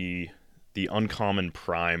Tolafar, the uncommon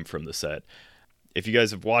prime from the set. If you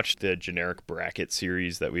guys have watched the generic bracket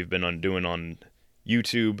series that we've been doing on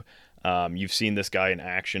YouTube, you've seen this guy in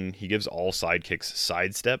action. He gives all sidekicks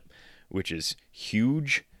sidestep, which is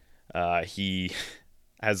huge. He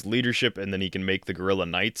has leadership, and then he can make the Gorilla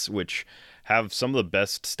Knights, which have some of the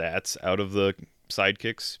best stats out of the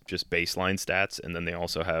sidekicks, just baseline stats, and then they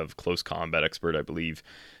also have close combat expert, I believe.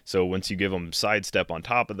 So once you give them sidestep on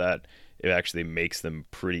top of that, it actually makes them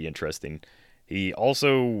pretty interesting. He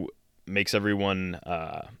also makes everyone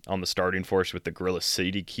on the starting force with the Gorilla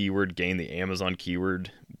City keyword gain the Amazon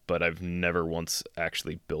keyword, but I've never once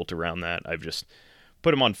actually built around that. I've just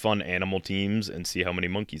put him on fun animal teams and see how many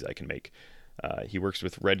monkeys I can make. He works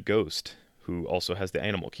with Red Ghost, who also has the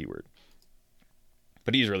animal keyword.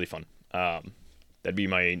 But he's really fun. That'd be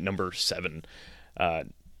my number 7.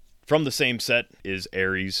 From the same set is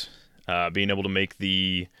Ares. Being able to make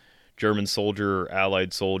the German soldier or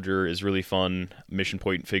allied soldier is really fun. Mission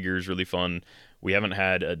point figure is really fun. We haven't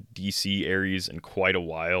had a DC Ares in quite a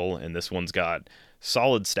while, and this one's got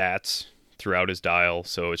solid stats throughout his dial,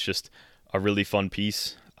 so it's just a really fun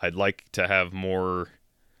piece. I'd like to have more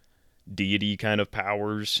deity kind of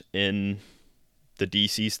powers in the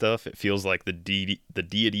DC stuff. It feels like the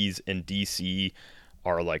deities in DC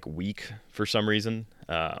are weak for some reason.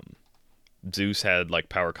 Zeus had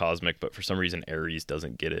power cosmic, but for some reason Ares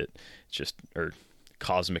doesn't get it. It's just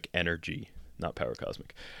cosmic energy, not power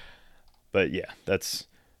cosmic. But yeah,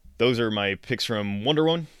 those are my picks from Wonder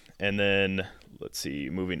Woman. And then let's see,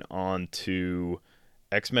 moving on to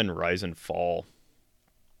X-Men Rise and Fall.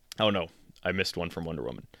 Oh no, I missed one from Wonder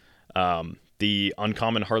Woman. The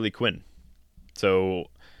uncommon Harley Quinn. So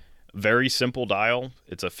very simple dial.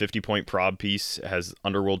 It's a 50-point prob piece. It has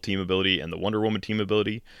Underworld team ability and the Wonder Woman team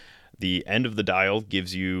ability. The end of the dial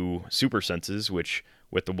gives you super senses, which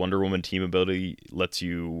with the Wonder Woman team ability lets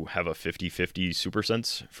you have a 50-50 super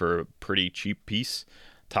sense for a pretty cheap piece.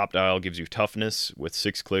 Top dial gives you toughness with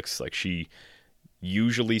 6 clicks. She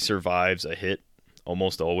usually survives a hit,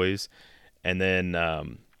 almost always. And then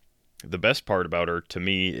the best part about her to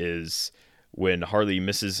me is when Harley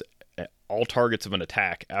misses all targets of an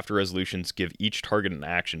attack after resolutions, give each target an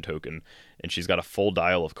action token, and she's got a full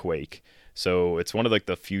dial of Quake. So it's one of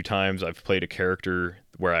the few times I've played a character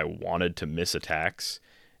where I wanted to miss attacks,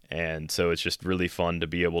 and so it's just really fun to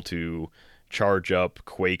be able to charge up,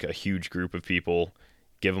 Quake a huge group of people,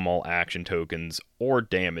 give them all action tokens, or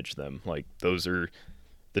damage them. Those are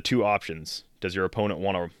the two options. Does your opponent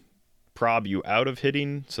want to prob you out of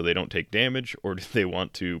hitting so they don't take damage, or do they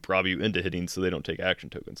want to prob you into hitting so they don't take action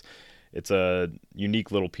tokens? It's a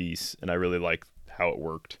unique little piece, and I really like how it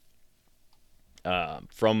worked.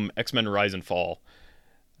 From X-Men Rise and Fall,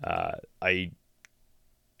 I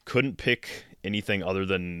couldn't pick anything other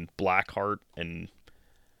than Blackheart, and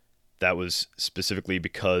that was specifically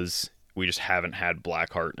because we just haven't had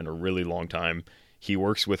Blackheart in a really long time. He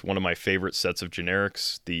works with one of my favorite sets of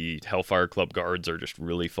generics. The Hellfire Club guards are just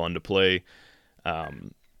really fun to play.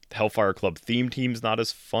 Hellfire Club theme team's not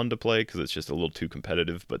as fun to play because it's just a little too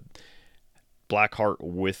competitive, but Blackheart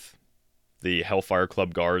with the Hellfire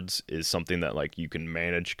Club guards is something that like you can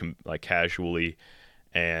manage like casually,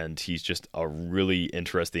 and he's just a really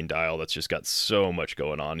interesting dial that's just got so much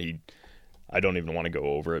going on. I don't even want to go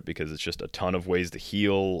over it because it's just a ton of ways to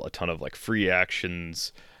heal, a ton of like free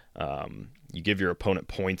actions. You give your opponent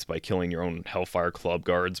points by killing your own Hellfire Club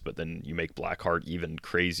guards, but then you make Blackheart even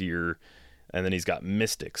crazier. And then he's got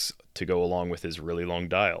Mystics to go along with his really long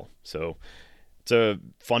dial. So it's a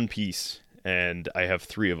fun piece, and I have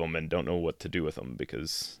 3 of them and don't know what to do with them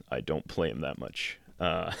because I don't play them that much.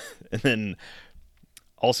 And then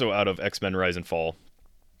also out of X-Men Rise and Fall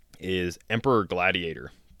is Emperor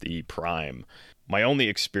Gladiator, the Prime. My only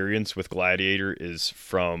experience with Gladiator is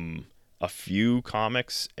from a few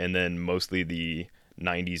comics and then mostly the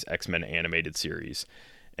 90s X-Men animated series.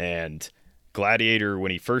 And Gladiator,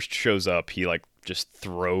 when he first shows up, he like just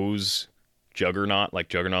throws Juggernaut, like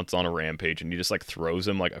Juggernaut's on a rampage, and he just like throws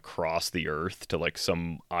him like across the earth to like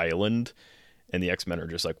some island, and the X-Men are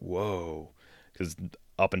just like, whoa, because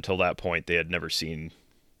up until that point they had never seen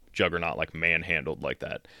Juggernaut like manhandled like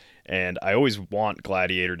that. And I always want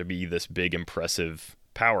Gladiator to be this big impressive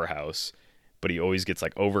powerhouse, but he always gets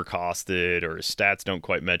like overcosted or his stats don't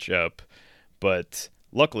quite match up. But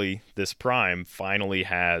luckily this Prime finally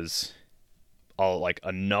has all like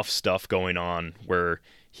enough stuff going on where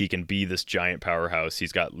he can be this giant powerhouse.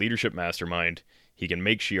 He's got Leadership Mastermind, he can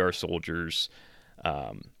make Shi'ar soldiers,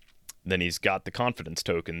 then he's got the confidence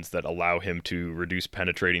tokens that allow him to reduce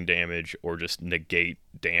penetrating damage or just negate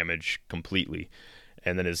damage completely.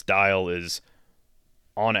 And then his dial is,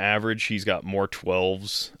 on average, he's got more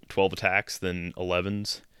 12 attacks than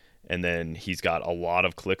 11s. And then he's got a lot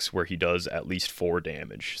of clicks where he does at least 4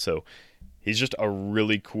 damage. So he's just a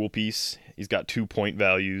really cool piece. He's got 2 point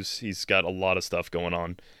values. He's got a lot of stuff going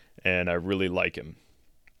on, and I really like him.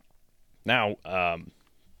 Now,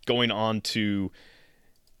 going on to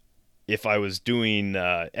if I was doing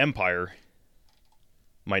Empire,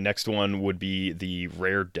 my next one would be the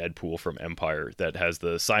rare Deadpool from Empire that has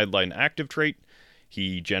the sideline active trait.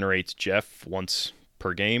 He generates Jeff once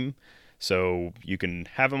per game, so you can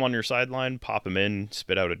have him on your sideline, pop him in,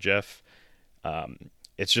 spit out a Jeff.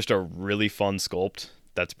 It's just a really fun sculpt.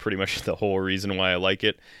 That's pretty much the whole reason why I like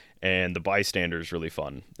it. And the bystander is really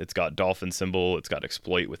fun. It's got dolphin symbol. It's got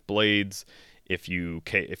exploit with blades. If your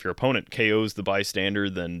opponent KOs the bystander,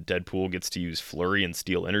 then Deadpool gets to use flurry and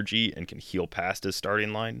steal energy and can heal past his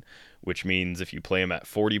starting line, which means if you play him at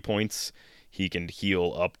 40 points, he can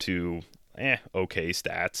heal up to okay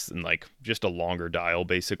stats and like just a longer dial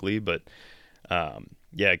basically. But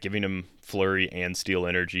giving him flurry and steal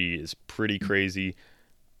energy is pretty crazy.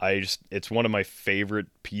 It's one of my favorite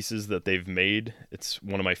pieces that they've made. It's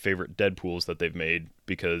one of my favorite Deadpools that they've made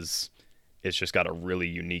because it's just got a really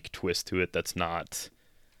unique twist to it that's not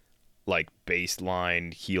like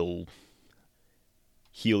baseline heal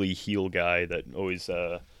guy that always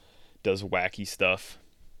does wacky stuff.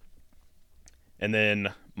 And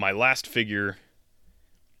then my last figure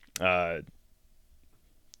that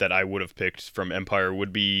I would have picked from Empire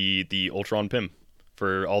would be the Ultron Pym.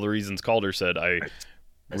 For all the reasons Calder said, I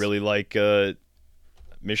really like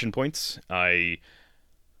Mission Points. I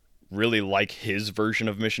really like his version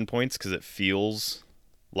of Mission Points because it feels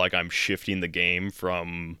like I'm shifting the game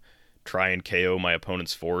from try and KO my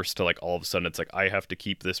opponent's force to like all of a sudden it's like I have to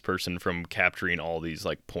keep this person from capturing all these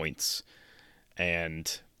like points.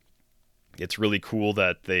 And it's really cool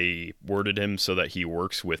that they worded him so that he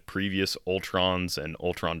works with previous Ultrons and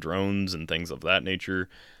Ultron drones and things of that nature.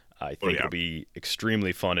 I think it'll be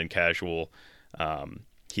extremely fun and casual.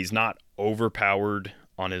 He's not overpowered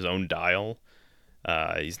on his own dial.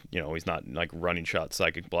 He's not like running shot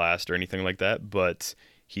Psychic Blast or anything like that, but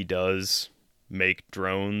he does make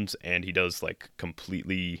drones and he does like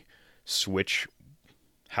completely switch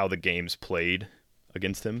how the game's played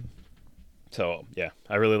against him. So yeah,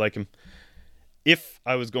 I really like him. If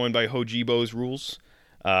I was going by Hojibo's rules,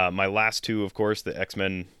 my last 2, of course, the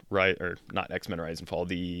X-Men Rise and Fall,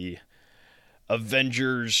 the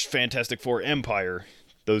Avengers Fantastic Four Empire,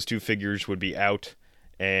 those 2 figures would be out,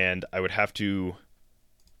 and I would have to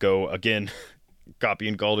go again,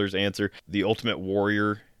 copying Calder's answer, the Ultimate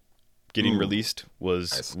Warrior getting released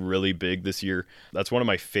was really big this year. That's one of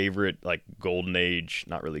my favorite, like, golden age,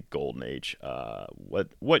 not really golden age.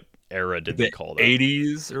 What era did they call that?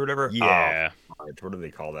 80s or whatever? Yeah. Oh, what do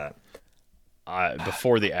they call that?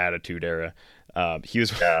 Before the Attitude Era. He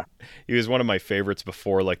was one of my favorites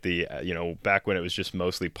before, like, the back when it was just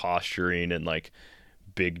mostly posturing and, like,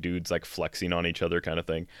 big dudes, like, flexing on each other kind of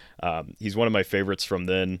thing. He's one of my favorites from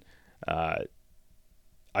then.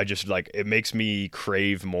 I just, like, it makes me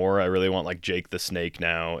crave more. I really want, like, Jake the Snake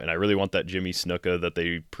now, and I really want that Jimmy Snuka that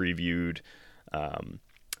they previewed.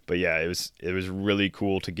 But yeah, it was really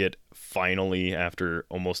cool to get finally, after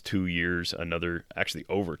almost 2 years,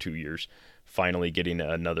 over 2 years, finally getting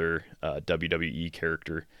another WWE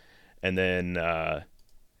character. And then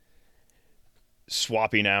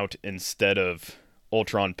swapping out, instead of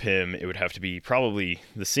Ultron Pym, it would have to be probably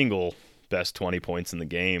the single best 20 points in the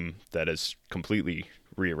game that has completely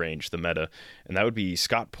rearranged the meta, and that would be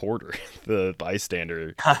Scott Porter, the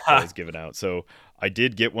bystander that was given out. So I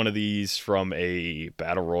did get one of these from a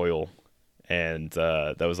battle royal, and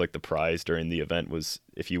that was like the prize during the event, was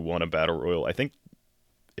if you won a battle royal. I think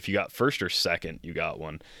if you got first or second, you got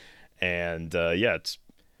one. And it's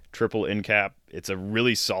triple in cap. It's a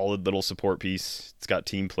really solid little support piece. It's got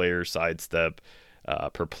team player, sidestep,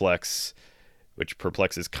 perplex, which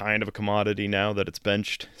perplex is kind of a commodity now that it's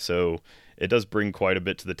benched, so it does bring quite a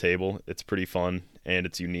bit to the table. It's pretty fun, and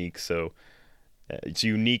it's unique. So it's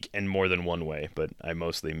unique in more than one way, but I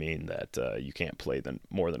mostly mean that you can't play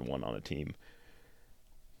more than one on a team.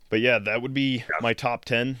 But yeah, that would be my top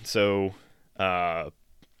 10. So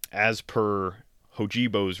as per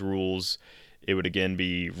Hojibo's rules, it would again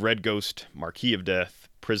be Red Ghost, Marquis of Death,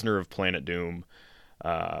 Prisoner of Planet Doom,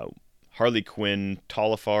 Harley Quinn,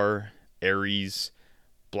 Talifar, Ares,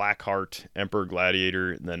 Blackheart, Emperor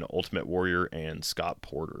Gladiator, and then Ultimate Warrior and Scott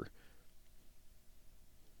Porter.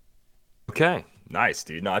 Okay, nice,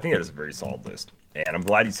 dude. No, I think that is a very solid list. And I'm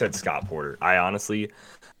glad you said Scott Porter. I honestly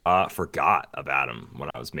forgot about him when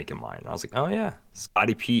I was making mine. I was like, oh yeah,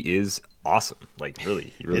 Scotty P is awesome. Like,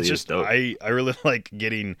 really, he really it's is just dope. I really like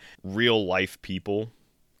getting real life people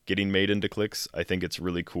getting made into cliques. I think it's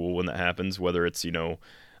really cool when that happens, whether it's,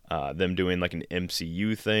 them doing like an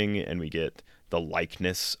MCU thing and we get the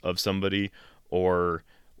likeness of somebody, or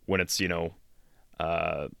when it's,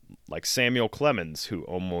 like Samuel Clemens, who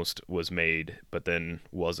almost was made, but then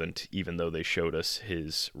wasn't, even though they showed us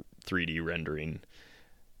his 3D rendering.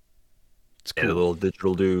 It's cool. And a little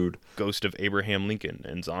digital dude. Ghost of Abraham Lincoln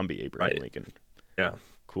and Zombie Abraham Right. Lincoln. Yeah.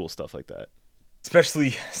 Cool stuff like that.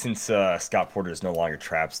 Especially since Scott Porter is no longer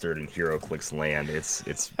trapstirred in HeroClix land.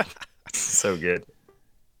 It's so good.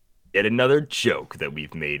 Yet another joke that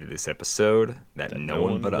we've made this episode that no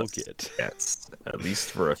one but will us get. gets, at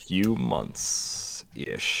least for a few months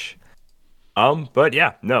ish. But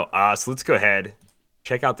yeah, no. So let's go ahead,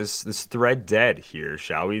 check out this thread dead here,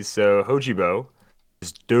 shall we? So Hojibo,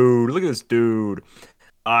 this dude, look at this dude.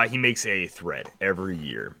 He makes a thread every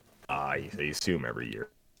year. I assume every year,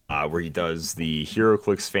 where he does the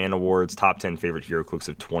HeroClix Fan Awards, top 10 favorite HeroClix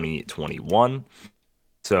of 2021.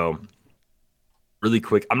 So really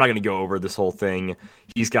quick, I'm not going to go over this whole thing.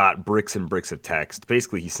 He's got bricks and bricks of text.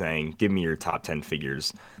 Basically, he's saying, give me your top 10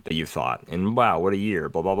 figures that you thought. And wow, what a year,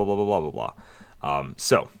 blah, blah, blah, blah, blah, blah, blah.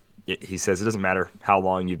 So he says it doesn't matter how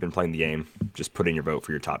long you've been playing the game. Just put in your vote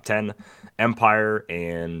for your top 10. Empire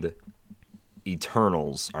and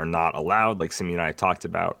Eternals are not allowed, like Simeon and I talked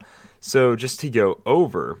about. So just to go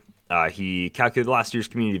over, he calculated last year's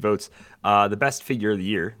community votes. The best figure of the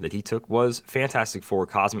year that he took was Fantastic Four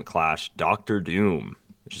Cosmic Clash Doctor Doom,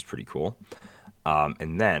 which is pretty cool.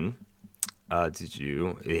 And then, he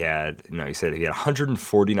said he had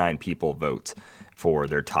 149 people vote for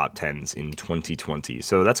their top 10s in 2020.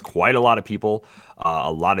 So that's quite a lot of people,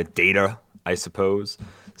 a lot of data, I suppose.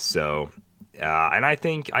 So, and I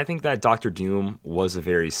think that Doctor Doom was a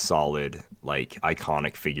very solid, like,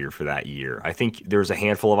 iconic figure for that year. I think there was a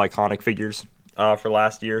handful of iconic figures for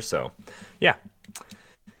last year. So, yeah.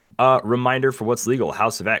 Reminder for what's legal: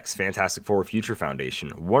 House of X, Fantastic Four, Future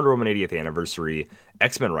Foundation, Wonder Woman 80th Anniversary,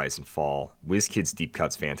 X-Men Rise and Fall, WizKids Deep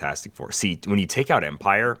Cuts, Fantastic Four. See, when you take out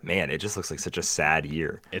Empire, man, it just looks like such a sad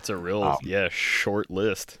year. It's a real, short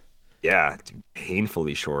list. Yeah,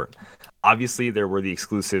 painfully short. Obviously, there were the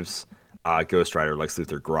exclusives: Ghost Rider, Lex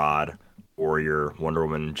Luthor, Grodd, Warrior, Wonder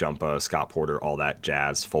Woman, Jumpa, Scott Porter, all that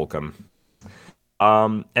jazz, Fulcum.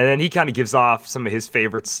 And then he kind of gives off some of his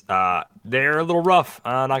favorites. They're a little rough,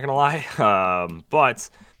 not gonna lie, but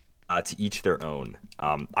to each their own.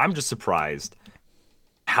 I'm just surprised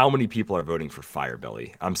how many people are voting for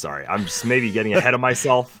Firebelly. I'm sorry, I'm just maybe getting ahead of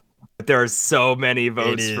myself. There are so many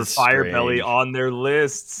votes for Firebelly strange. on their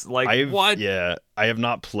lists. Like, what? Yeah, I have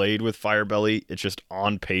not played with Firebelly. It's just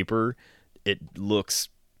on paper, it looks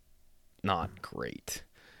not great.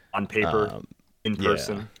 On paper, in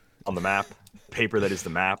person, yeah. on the map. Paper that is the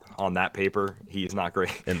map. On that paper, he is not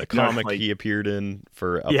great. In the comic he appeared in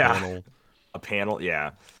for a panel. A panel,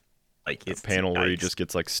 yeah. Like it's a panel where he just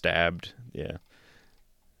gets like stabbed. Yeah.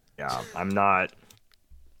 Yeah, I'm not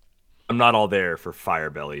all there for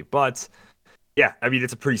Firebelly, but yeah, I mean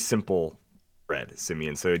it's a pretty simple spread,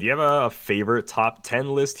 Simeon. So do you have a favorite top 10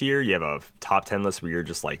 list here? You have a top 10 list where you're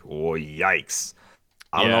just like, oh yikes.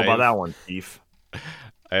 I don't know about that one, Chief.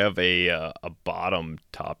 I have a bottom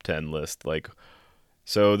top 10 list. Like,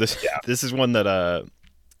 so this is one that I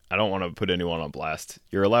don't want to put anyone on blast.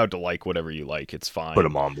 You're allowed to like whatever you like. It's fine. Put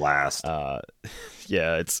them on blast.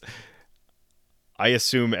 Yeah, I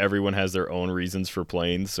assume everyone has their own reasons for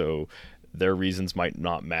playing, so their reasons might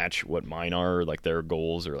not match what mine are, like their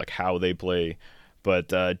goals or like how they play. But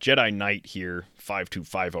Jedi Knight here,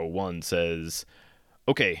 52501 says,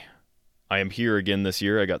 "Okay, I am here again this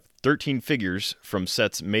year. I got 13 figures from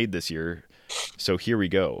sets made this year. So here we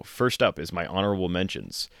go. First up is my honorable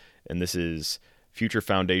mentions, and this is Future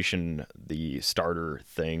Foundation, the starter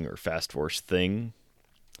thing or Fast Force thing.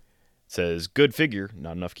 It says, good figure,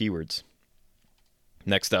 not enough keywords.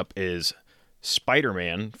 Next up is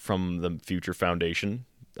Spider-Man from the Future Foundation,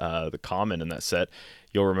 the common in that set.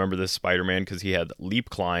 You'll remember this Spider-Man because he had leap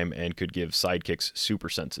climb and could give sidekicks super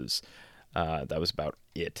senses. That was about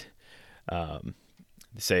it.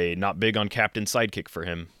 They say, not big on Captain Sidekick for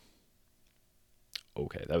him.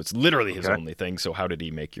 Okay, that was literally his only thing, so how did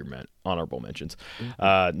he make your honorable mentions?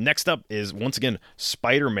 Next up is, once again,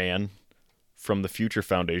 Spider-Man from the Future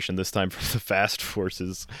Foundation, this time from the Fast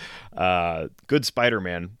Forces. Good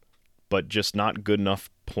Spider-Man, but just not good enough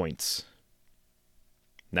points.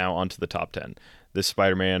 Now on to the top 10. This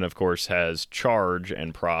Spider-Man, of course, has charge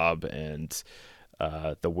and prob and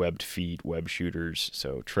the webbed feet, web shooters,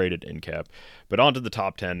 so traded in cap. But on to the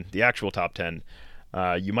top 10, the actual top 10.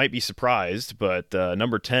 You might be surprised, but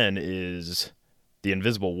number 10 is the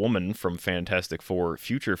Invisible Woman from Fantastic Four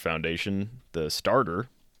Future Foundation, the starter.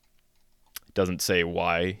 Doesn't say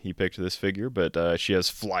why he picked this figure, but she has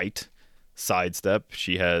flight, sidestep.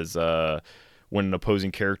 She has, when an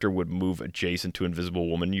opposing character would move adjacent to Invisible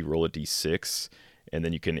Woman, you roll a d6, and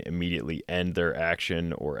then you can immediately end their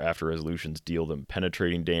action or after resolutions deal them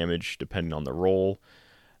penetrating damage, depending on the roll.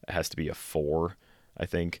 It has to be a 4, I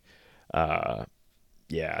think.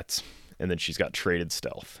 Yeah, and then she's got traded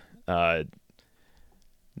stealth.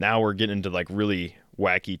 Now we're getting into like really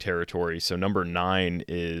wacky territory. So number 9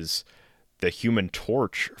 is the Human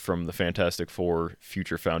Torch from the Fantastic Four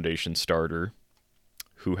Future Foundation starter,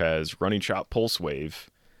 who has running shot pulse wave.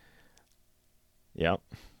 Yeah,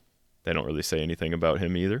 they don't really say anything about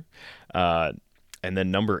him either. And then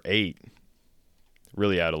number 8,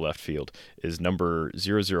 really out of left field, is number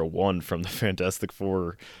 001 from the Fantastic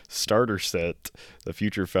Four starter set, the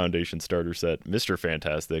Future Foundation starter set, Mr.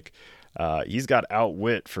 Fantastic. He's got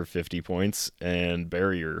Outwit for 50 points and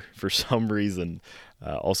Barrier for some reason.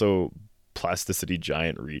 Also, Plasticity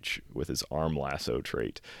Giant Reach with his arm lasso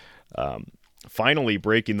trait. Finally,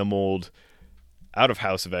 breaking the mold out of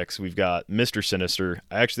House of X, we've got Mr. Sinister.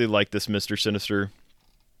 I actually like this Mr. Sinister.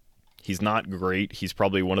 He's not great. He's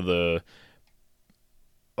probably one of the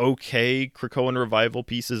okay Krakoan revival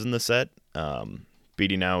pieces in the set,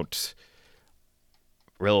 beating out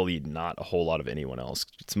really not a whole lot of anyone else.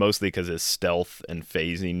 It's mostly because his stealth and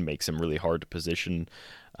phasing makes him really hard to position,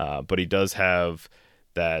 but he does have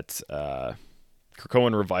that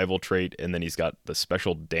Krakoan revival trait, and then he's got the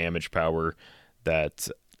special damage power that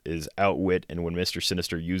is Outwit, and when Mr.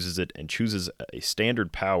 Sinister uses it and chooses a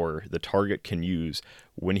standard power the target can use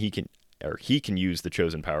when he can use the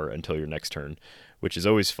chosen power until your next turn, which is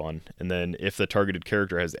always fun. And then if the targeted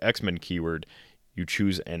character has the X-Men keyword, you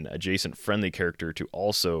choose an adjacent friendly character to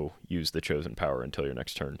also use the chosen power until your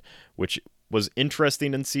next turn, which was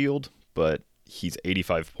interesting and sealed, but he's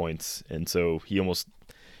 85 points, and so he almost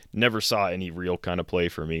never saw any real kind of play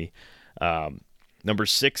for me. Number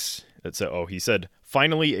 6, he said,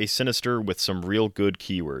 finally a Sinister with some real good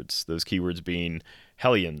keywords. Those keywords being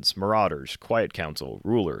Hellions, Marauders, Quiet Council,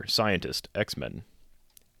 Ruler, Scientist, X-Men.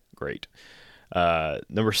 Great.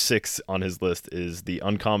 Number 6 on his list is the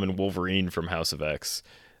uncommon Wolverine from House of X.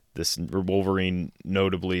 This Wolverine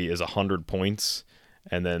notably is 100 points,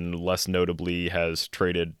 and then less notably has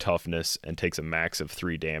traded toughness and takes a max of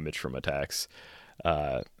 3 damage from attacks.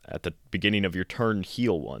 At the beginning of your turn,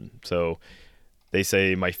 heal 1. So they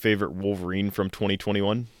say my favorite Wolverine from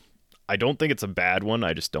 2021. I don't think it's a bad one.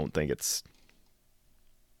 I just don't think it's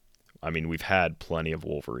I mean, we've had plenty of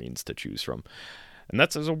Wolverines to choose from. And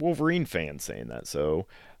that's as a Wolverine fan saying that. So,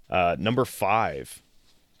 number 5.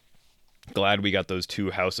 Glad we got those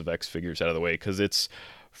 2 House of X figures out of the way, because it's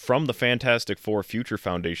from the Fantastic Four Future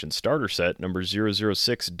Foundation starter set, number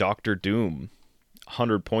 006, Doctor Doom.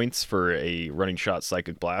 100 points for a running shot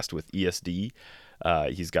Psychic Blast with ESD.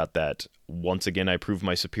 He's got that Once Again I Prove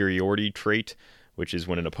My Superiority trait, which is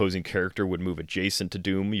when an opposing character would move adjacent to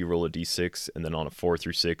Doom, you roll a d6, and then on a 4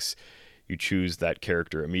 through 6, you choose that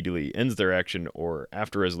character immediately ends their action, or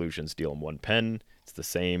after resolutions, deal them 1 pen. It's the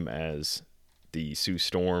same as the Sue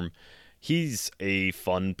Storm. He's a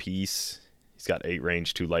fun piece. He's got 8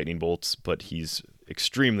 range, 2 lightning bolts, but he's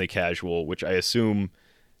extremely casual, which I assume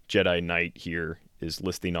Jedi Knight here is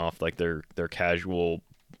listing off like their casual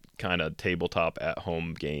kind of tabletop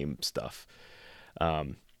at-home game stuff.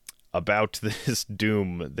 About this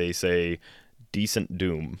Doom, they say decent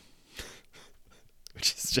Doom,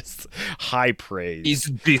 which is just high praise. He's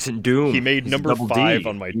decent Doom. He made He's number 5 D.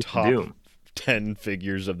 on my Decent top Doom. 10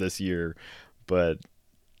 figures of this year, but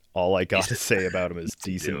all I got to say about him is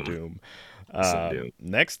decent Doom. Doom.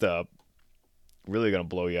 Next up, really going to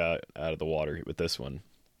blow you out of the water with this one.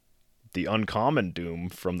 The Uncommon Doom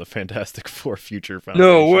from the Fantastic Four Future Foundation.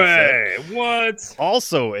 No way! What?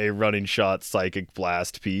 Also a running shot Psychic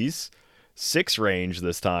Blast piece. 6 range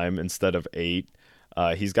this time instead of 8.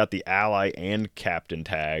 He's got the Ally and Captain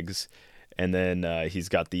tags. And then he's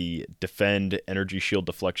got the Defend, Energy Shield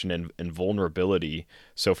Deflection, and Vulnerability.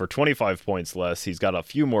 So for 25 points less, he's got a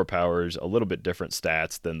few more powers, a little bit different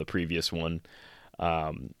stats than the previous one.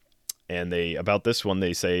 And about this one,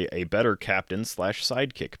 they say a better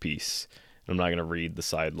captain/sidekick piece. I'm not going to read the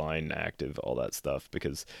sideline, active, all that stuff,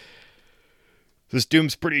 because this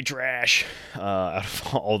Doom's pretty trash. Out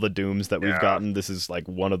of all the Dooms that we've gotten, this is like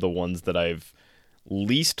one of the ones that I've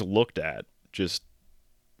least looked at. Just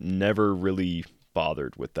never really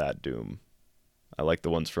bothered with that Doom. I like the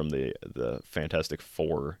ones from the Fantastic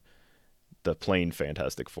Four, the plain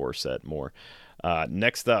Fantastic Four set more.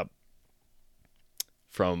 Next up,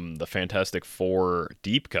 from the Fantastic Four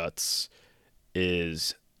deep cuts,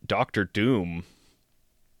 is Doctor Doom,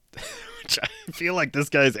 which I feel like this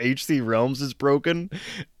guy's HC Realms is broken,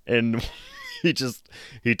 and he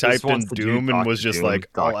typed in Doom and was just like,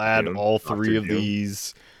 I'll add all 3 of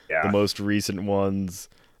these, the most recent ones.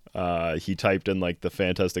 He typed in like the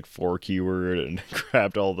Fantastic Four keyword and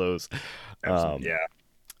grabbed all those.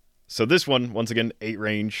 So this one, once again, 8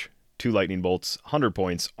 range, 2 lightning bolts, 100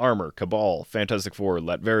 points, armor, Cabal, Fantastic Four,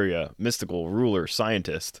 Latveria, Mystical, Ruler,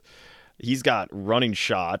 Scientist. He's got running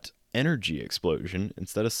shot, energy explosion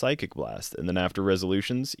instead of Psychic Blast. And then after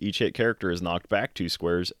resolutions, each hit character is knocked back 2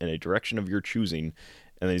 squares in a direction of your choosing.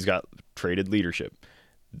 And then he's got traded leadership.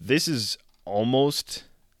 This is almost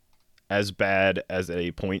as bad as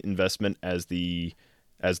a point investment as their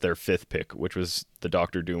 5th pick, which was the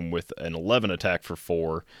Doctor Doom with an 11 attack for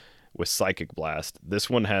 4 with Psychic Blast. This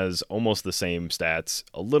one has almost the same stats,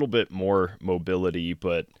 a little bit more mobility,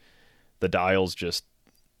 but the dials just,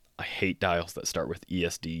 I hate dials that start with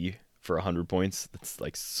ESD for 100 points. That's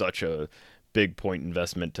like such a big point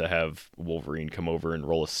investment to have Wolverine come over and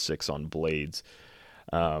roll a 6 on blades.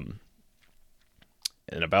 And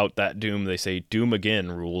about that Doom, they say, Doom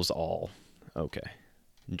again rules all. Okay.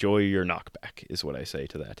 Enjoy your knockback, is what I say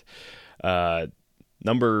to that.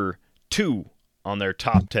 Number 2 on their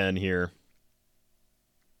top 10 here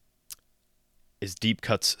is Deep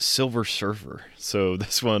Cut's Silver Surfer. So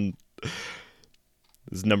this one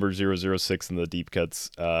is number 006 in the Deep Cuts.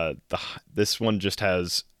 This one just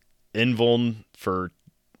has Invuln for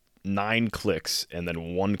 9 clicks and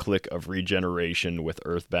then 1 click of regeneration with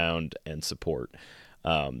Earthbound and support.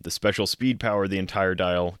 The special speed power the entire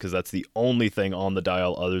dial, because that's the only thing on the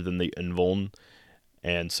dial other than the Invuln,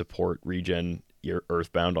 and support regen your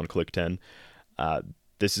Earthbound on click 10.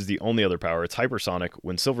 This is the only other power. It's hypersonic.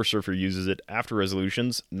 When Silver Surfer uses it after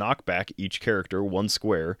resolutions, knock back each character 1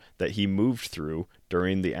 square that he moved through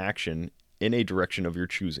during the action in a direction of your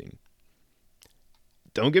choosing.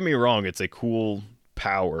 Don't get me wrong, it's a cool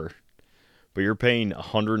power, but you're paying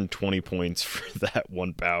 120 points for that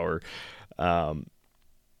 1 power. And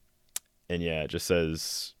yeah, it just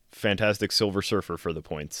says Fantastic Silver Surfer for the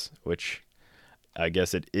points, which I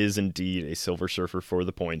guess it is indeed a Silver Surfer for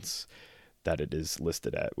the points that it is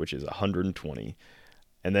listed at, which is 120.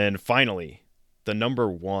 And then finally, the number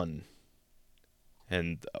 1.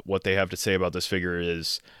 And what they have to say about this figure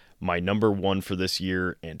is my number 1 for this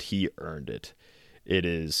year, and he earned it. It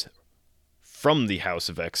is from the House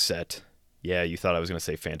of X set. Yeah, you thought I was going to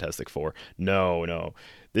say Fantastic Four. No.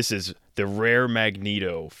 This is the rare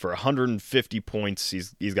Magneto for 150 points.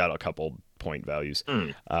 He's got a couple point values.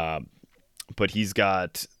 Mm. But he's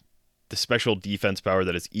got the special defense power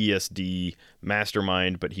that is ESD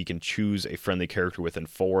Mastermind, but he can choose a friendly character within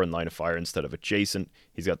 4 in line of fire instead of adjacent.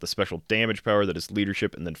 He's got the special damage power that is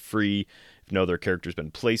Leadership and then free. If no other character's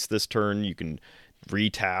been placed this turn, you can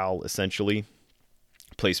retal, essentially.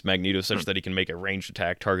 Place Magneto such that he can make a ranged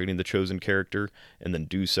attack targeting the chosen character, and then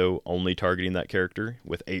do so only targeting that character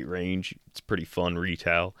with 8 range. It's pretty fun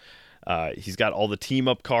retal. He's got all the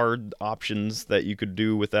team-up card options that you could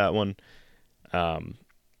do with that one.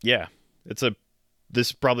 Yeah. This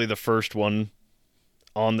is probably the first one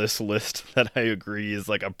on this list that I agree is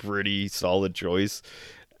like a pretty solid choice.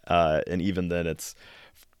 And even then, it's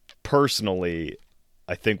personally,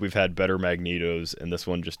 I think we've had better Magnetos, and this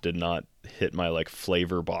one just did not hit my like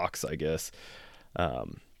flavor box, I guess.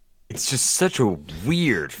 It's just such a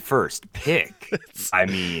weird first pick. I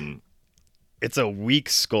mean, it's a weak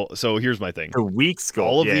sculpt. So here's my thing. A weak sculpt.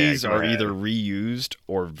 All of these are either reused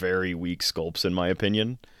or very weak sculpts, in my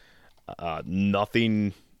opinion.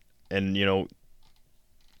 Nothing, and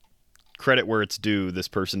credit where it's due, this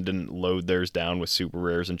person didn't load theirs down with super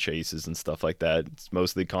rares and chases and stuff like that. It's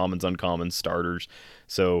mostly commons, uncommons, starters.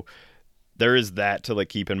 So there is that to like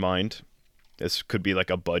keep in mind. This could be like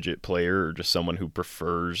a budget player or just someone who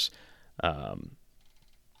prefers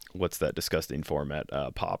what's that disgusting format?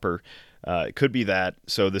 Pauper. It could be that.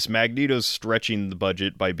 So this Magneto's stretching the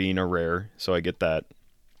budget by being a rare, so I get that.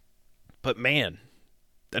 But man,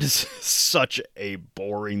 that is such a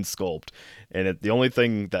boring sculpt. And the only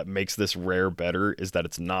thing that makes this rare better is that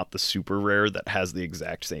it's not the super rare that has the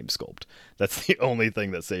exact same sculpt. That's the only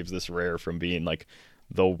thing that saves this rare from being like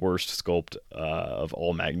the worst sculpt of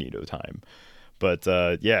all Magneto time. But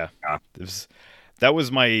yeah, that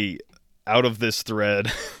was my out of this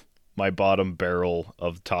thread, my bottom barrel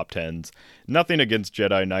of top 10s. Nothing against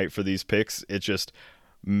Jedi Knight for these picks. It's just,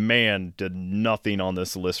 man, did nothing on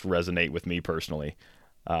this list resonate with me personally.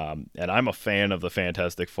 And I'm a fan of the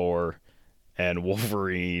Fantastic Four and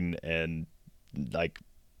Wolverine, and like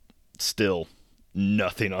still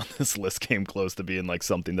nothing on this list came close to being like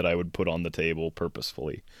something that I would put on the table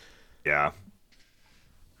purposefully. Yeah.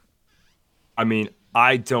 I mean,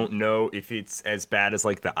 I don't know if it's as bad as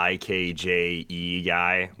like the IKJE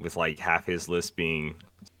guy with like half his list being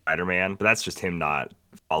Spider-Man, but that's just him not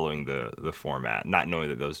following the format, not knowing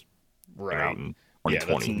that those right came out in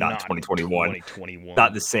 2020, not 2021. 2021.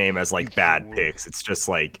 Not the same as like bad picks. It's just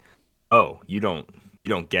like, oh, you don't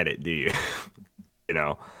get it, do you?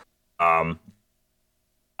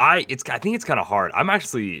 I think it's kind of hard. I'm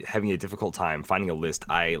actually having a difficult time finding a list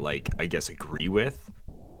I guess agree with.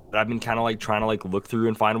 But I've been kind of like trying to like look through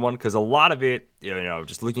and find one, because a lot of it,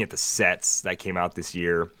 just looking at the sets that came out this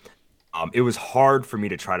year, it was hard for me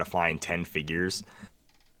to try to find 10 figures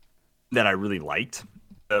that I really liked.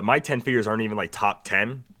 My 10 figures aren't even like top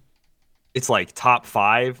 10. It's like top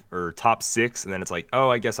 5 or top 6, and then it's like, oh,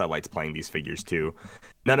 I guess I liked playing these figures too.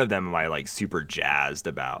 None of them am I like super jazzed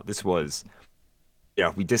about. This was,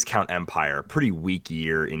 if we discount Empire, pretty weak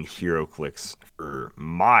year in HeroClix for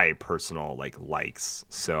my personal likes.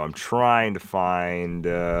 So I'm trying to find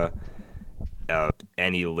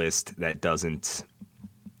any list that doesn't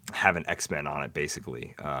have an X-Men on it,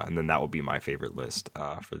 basically, and then that will be my favorite list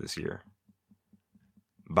for this year.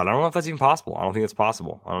 But I don't know if that's even possible. I don't think it's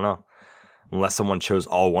possible. I don't know, unless someone chose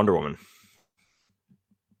all Wonder Woman,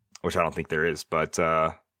 which I don't think there is. But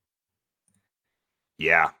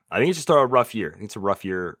yeah, I think it's just a rough year. I think it's a rough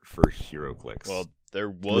year for HeroClix. Well, there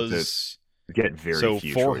was get very so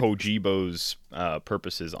few for choices. Hojibo's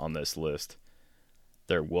purposes on this list,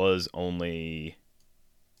 there was only,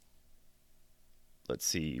 let's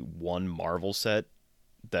see, one Marvel set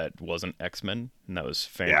that wasn't X-Men, and that was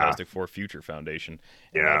Fantastic Four Future Foundation.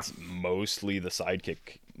 And that's mostly the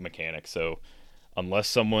sidekick mechanic. So unless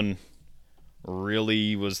someone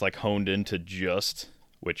really was like honed into just,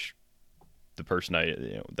 which the person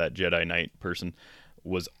that Jedi Knight person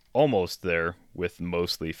was almost there with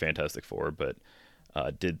mostly Fantastic Four, but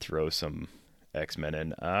did throw some X-Men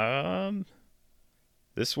in.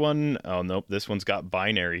 This one, oh nope, this one's got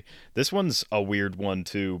binary. This one's a weird one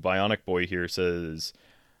too. Bionic Boy here says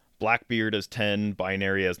Blackbeard as 10,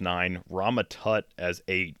 binary as 9, Rama Tut as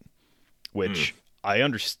 8, which I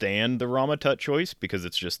understand the Rama Tut choice, because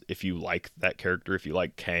it's just, if you like that character, if you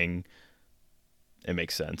like Kang, it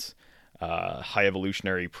makes sense. High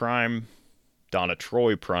Evolutionary Prime, Donna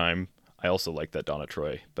Troy Prime. I also like that Donna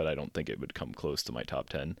Troy, but I don't think it would come close to my top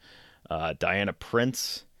 10. Diana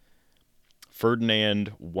Prince,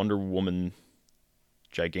 Ferdinand, Wonder Woman,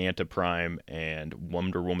 Giganta Prime, and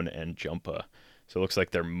Wonder Woman and Jumpa. So it looks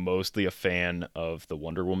like they're mostly a fan of the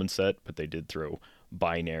Wonder Woman set, but they did throw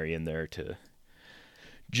binary in there to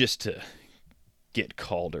get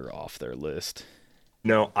Calder off their list.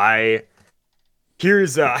 No, I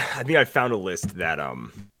think I found a list that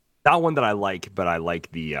not one that I like, but I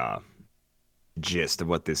like the gist of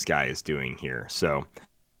what this guy is doing here. So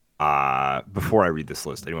before I read this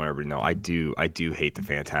list, I want everybody to know I do hate the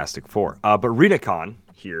Fantastic Four. But Renacon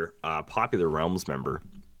here, Popular Realms member,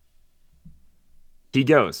 he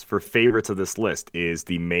goes for favorites of this list is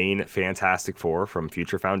the main Fantastic Four from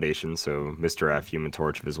Future Foundation, so Mr. F, Human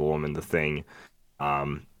Torch, Invisible Woman, The Thing.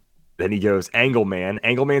 Then he goes Angleman.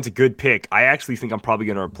 Angleman's a good pick. I actually think I'm probably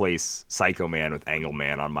going to replace Psycho Man with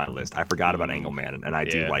Angleman on my list. I forgot about Angleman, and I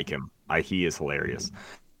do like him. He is hilarious.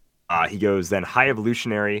 He goes then High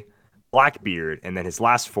Evolutionary, Blackbeard, and then his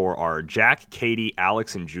last four are Jack, Katie,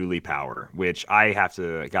 Alex, and Julie Power, which I have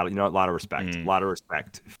to a lot of respect. A lot of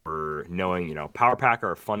respect for knowing, Power Pack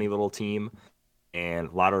are a funny little team, and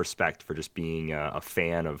a lot of respect for just being a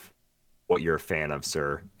fan of what you're a fan of,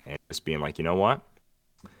 sir, and just being like, you know what?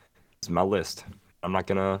 This is my list. I'm not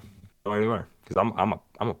gonna go anywhere because I'm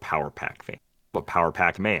a Power Pack fan. I'm a Power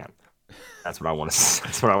Pack man. That's what I want to.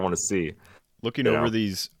 That's what I want to see. Looking over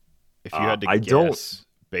these, if you had to guess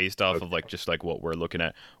based off of just what we're looking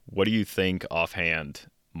at, what do you think offhand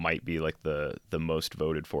might be like the most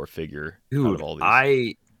voted for figure out of all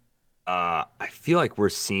these? I feel like we're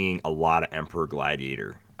seeing a lot of Emperor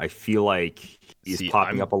Gladiator. I feel like he's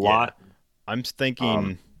popping up a lot. I'm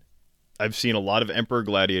thinking. I've seen a lot of Emperor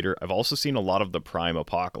Gladiator. I've also seen a lot of the Prime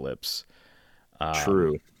Apocalypse.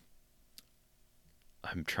 True.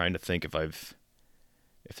 I'm trying to think if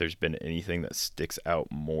there's been anything that sticks out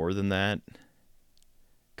more than that.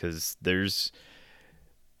 Because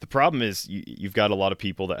the problem is you've got a lot of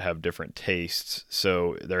people that have different tastes.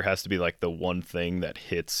 So there has to be the one thing that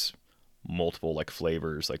hits multiple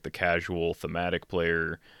flavors, like the casual thematic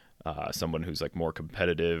player, someone who's more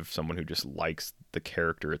competitive, someone who just likes the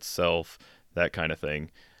character itself, that kind of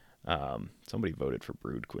thing. Somebody voted for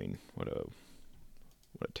Brood Queen. What a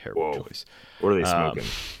terrible choice. What are they smoking?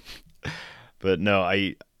 But no,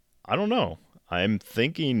 I don't know. I'm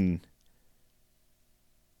thinking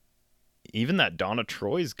even that Donna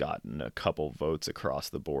Troy's gotten a couple votes across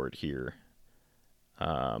the board here.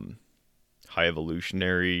 High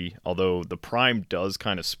Evolutionary, although the Prime does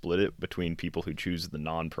kind of split it between people who choose the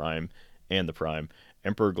non-Prime and the Prime.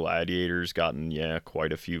 Emperor Gladiator's gotten,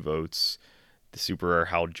 quite a few votes. The Super Rare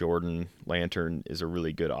Hal Jordan Lantern is a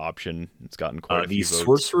really good option. It's gotten quite a few votes. The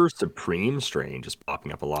Sorcerer Supreme strain just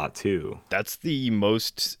popping up a lot too. That's the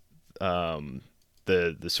most, the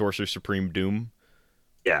Sorcerer Supreme Doom.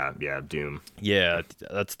 Yeah, Doom. Yeah,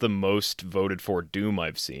 that's the most voted for Doom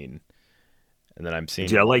I've seen. And then I'm seeing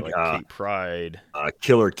Kate Pride.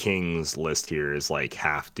 Killer King's list here is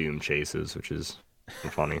half Doom chases, which is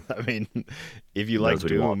funny. I mean, if you like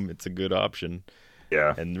Doom, it's a good option.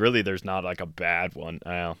 Yeah. And really, there's not a bad one.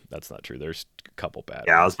 Well, that's not true. There's a couple bad ones.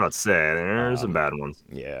 Yeah, I was about to say, there's some bad ones.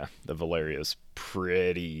 Yeah, the Valeria's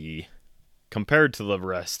pretty, compared to the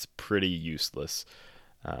rest, pretty useless.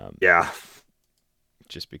 Yeah.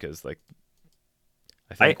 Just because,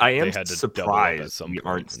 I am surprised we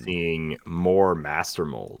aren't seeing more Master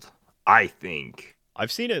Mold. I think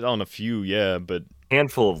I've seen it on a few, but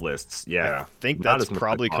handful of lists. Yeah, I think that's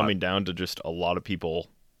probably coming down to just a lot of people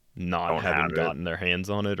not having gotten their hands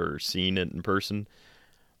on it or seen it in person.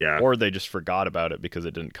 Yeah, or they just forgot about it because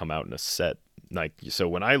it didn't come out in a set. So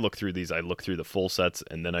when I look through these, I look through the full sets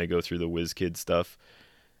and then I go through the WizKid stuff.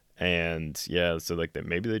 And so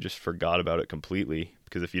maybe they just forgot about it completely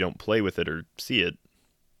because if you don't play with it or see it,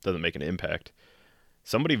 doesn't make an impact.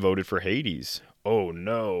 Somebody voted for Hades. Oh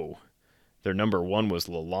no. Their number one was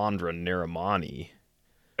Lalandra Naramani.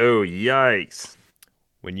 Oh, yikes.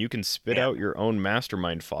 When you can spit out your own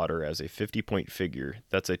mastermind fodder as a 50-point figure,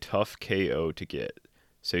 that's a tough KO to get.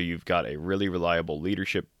 So you've got a really reliable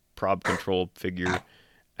leadership prob control figure.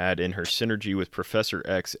 Add in her synergy with Professor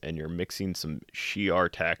X, and you're mixing some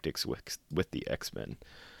Shi'ar tactics with the X-Men.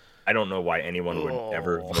 I don't know why anyone would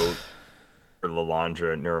ever vote for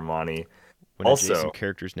Lalandra Naramani. When adjacent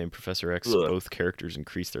characters named Professor X, both characters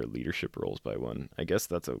increase their leadership rolls by 1. I guess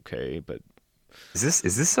that's okay, but is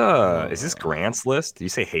this Grant's list? Did you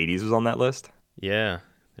say Hades was on that list? Yeah,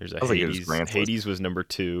 there's a Hades. Hades was number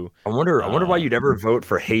 2. I wonder why you'd ever vote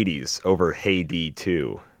for Hades over Hades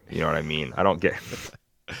 2. You know what I mean? I don't get.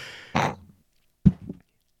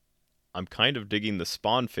 I'm kind of digging the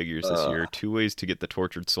Spawn figures this year. 2 ways to get the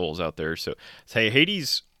tortured souls out there. So,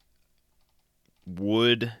 Hades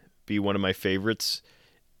would be one of my favorites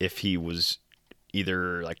if he was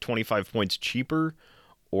either 25 points cheaper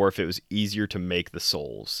or if it was easier to make the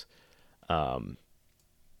souls.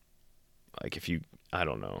 If you I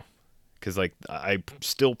don't know, because like I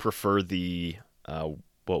still prefer the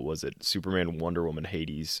what was it, Superman, Wonder Woman,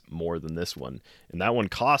 Hades more than this one, and that one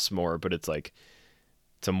costs more, but it's like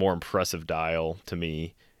it's a more impressive dial to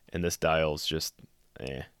me, and this dial's just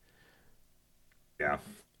Yeah.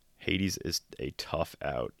 Hades is a tough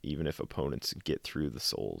out, even if opponents get through the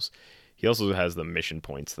souls. He also has the mission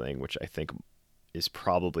points thing, which I think is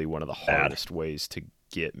probably one of the hardest ways to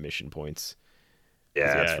get mission points.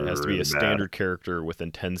 Yeah, It has to be a standard character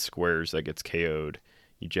within 10 squares that gets KO'd.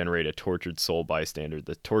 You generate a Tortured Soul bystander.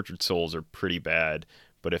 The Tortured Souls are pretty bad,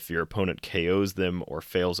 but if your opponent KOs them or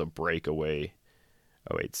fails a breakaway...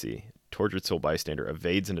 Oh, wait, see. Tortured Soul bystander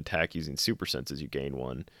evades an attack using super senses, you gain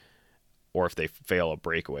 1. Or if they fail a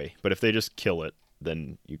breakaway. But if they just kill it,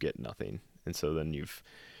 then you get nothing. And so then you've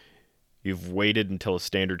waited until a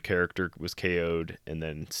standard character was KO'd and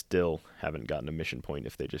then still haven't gotten a mission point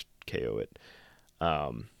if they just KO it.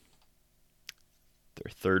 Their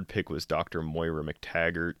third pick was Dr. Moira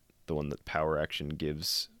McTaggart, the one that power action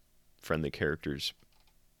gives friendly characters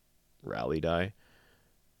rally die.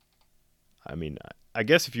 I mean, I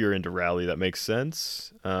guess if you're into rally, that makes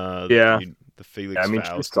sense. The Felix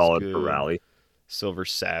Faust she's solid is for good. rally. Silver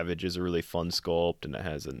Savage is a really fun sculpt, and it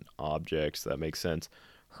has an object, so that makes sense.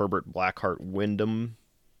 Herbert Blackheart Wyndham.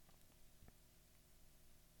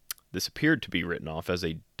 This appeared to be written off as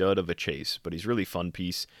a dud of a chase, but he's really fun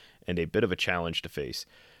piece and a bit of a challenge to face.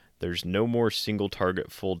 There's no more single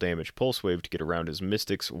target full damage pulse wave to get around his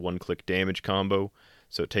Mystics one-click damage combo,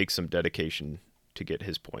 so it takes some dedication to get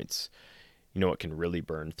his points. You know what can really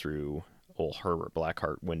burn through old Herbert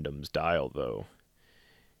Blackheart Wyndham's dial, though,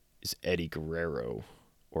 is Eddie Guerrero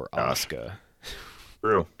or Asuka.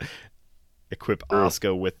 True. Equip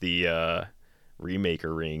Asuka with the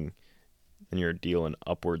Remaker ring, and you're dealing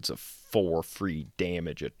upwards of 4 free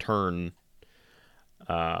damage a turn.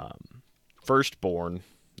 Firstborn,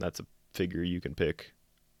 that's a figure you can pick.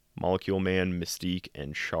 Molecule Man, Mystique,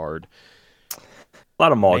 and Shard. A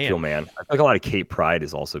lot of Molecule Man. I feel like a lot of Kate Pride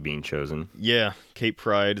is also being chosen. Yeah, Kate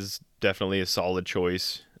Pride is definitely a solid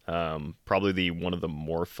choice. Probably one of the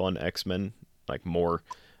more fun X-Men, like more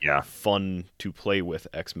fun to play with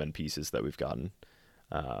X-Men pieces that we've gotten.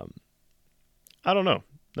 I don't know.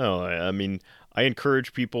 No, I mean, I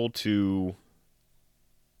encourage people to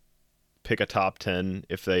pick a top 10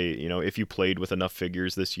 if if you played with enough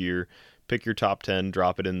figures this year. Pick your top 10,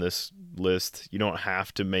 drop it in this list. You don't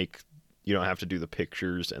have to do the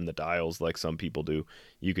pictures and the dials like some people do.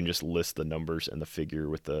 You can just list the numbers and the figure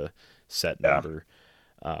with the set number.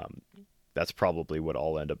 That's probably what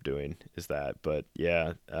I'll end up doing is that. But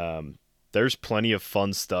yeah, there's plenty of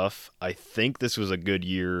fun stuff. I think this was a good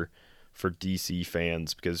year for DC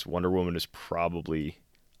fans because Wonder Woman is probably,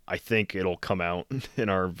 I think it'll come out in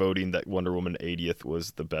our voting that Wonder Woman 80th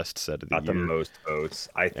was the best set of the year. Got the most votes.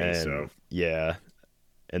 I think so. Yeah.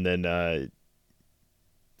 And then, I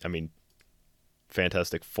mean,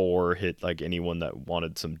 Fantastic Four hit like anyone that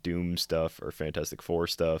wanted some Doom stuff or Fantastic Four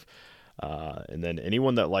stuff. And then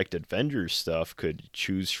anyone that liked Avengers stuff could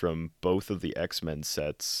choose from both of the X-Men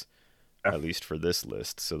sets, at least for this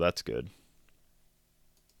list. So that's good.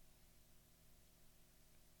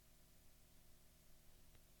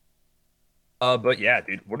 But yeah,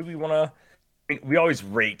 dude, what do we want to... I mean, we always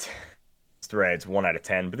rate threads 1 out of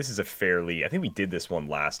 10, but this is a fairly... I think we did this one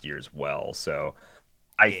last year as well, so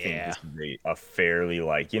I think this is a fairly,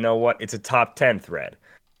 like, you know what? It's a top 10 thread.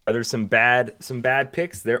 Are there some bad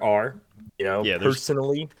picks? There are. You know,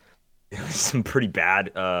 personally, some pretty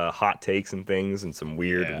bad hot takes and things and some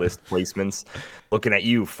weird list placements. Looking at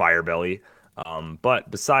you, Firebelly.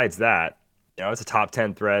 But besides that, you know, it's a top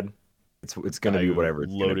 10 thread. It's going to be whatever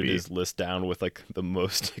it's loaded gonna be. his list down with like the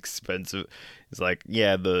most expensive. It's like,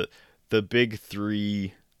 yeah, the big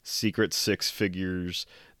 3 secret 6 figures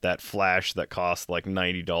that flash that cost like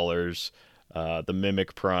 $90, the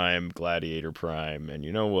Mimic Prime, Gladiator Prime, and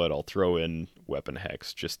you know what? I'll throw in Weapon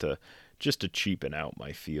Hex just to cheapen out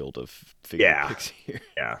my field of figure picks here.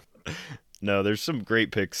 Yeah. No, there's some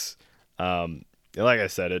great picks. Like I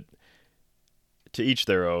said, to each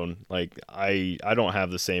their own. Like I don't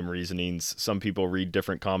have the same reasonings. Some people read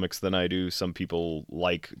different comics than I do. Some people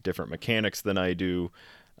like different mechanics than I do.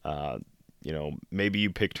 You know, maybe you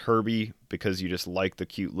picked Herbie because you just like the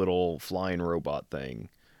cute little flying robot thing.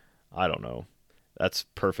 I don't know. That's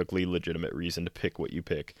perfectly legitimate reason to pick what you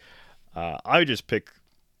pick. I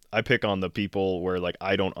pick on the people where like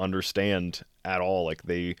I don't understand at all. Like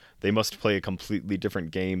they must play a completely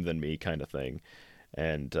different game than me, kind of thing.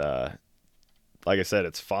 And like I said,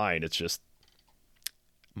 it's fine. It's just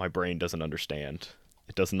my brain doesn't understand.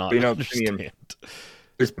 It does not understand.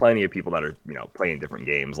 There's plenty of people that are, you know, playing different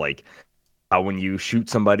games. Like When you shoot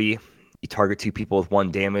somebody, you target 2 people with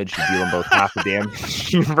 1 damage, you deal them both half the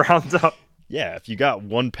damage, you round up. Yeah, if you got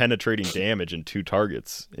 1 penetrating damage and 2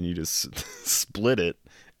 targets, and you just split it,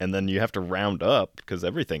 and then you have to round up, because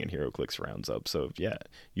everything in HeroClix rounds up. So, yeah,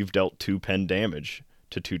 you've dealt 2 pen damage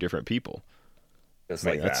to 2 different people. Just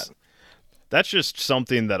like that. That's just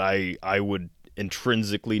something that I would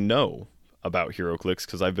intrinsically know about HeroClix,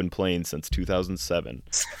 because I've been playing since 2007.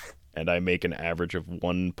 And I make an average of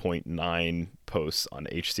 1.9 posts on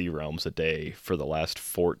HC Realms a day for the last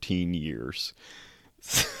 14 years.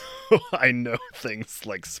 So I know things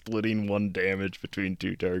like splitting 1 damage between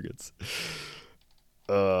 2 targets.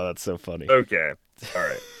 Oh, that's so funny. Okay. All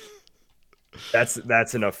right.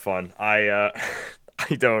 That's enough fun. I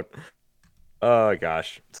don't. Oh,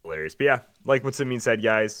 gosh. It's hilarious. But yeah, like what Simeon said,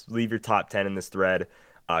 guys, leave your top 10 in this thread.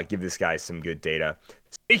 Give this guy some good data.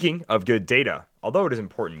 Speaking of good data, although it is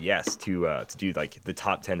important, yes, to do like the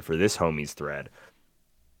top 10 for this homies thread,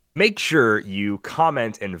 make sure you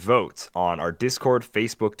comment and vote on our Discord,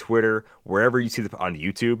 Facebook, Twitter, wherever you see on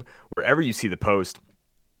YouTube, wherever you see the post.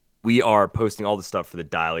 We are posting all the stuff for the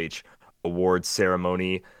Dial H Awards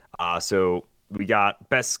ceremony. So we got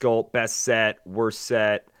best sculpt, best set, worst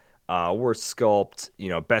sculpt,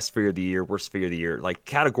 best figure of the year, worst figure of the year, like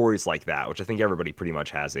categories like that, which I think everybody pretty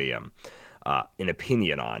much has an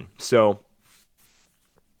opinion on. So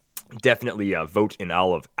definitely vote in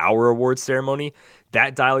all of our awards ceremony.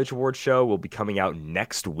 That Dial H Awards show will be coming out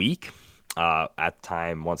next week at the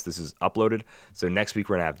time once this is uploaded. So next week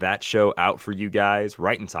we're going to have that show out for you guys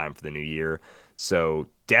right in time for the new year. So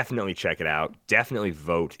definitely check it out. Definitely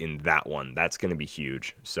vote in that one. That's going to be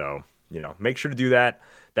huge. So, make sure to do that.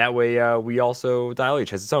 That way, we also, Dial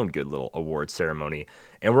H has its own good little award ceremony.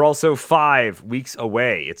 And we're also 5 weeks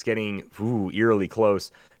away. It's getting eerily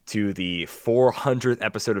close to the 400th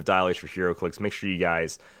episode of Dial H for HeroClix. Make sure you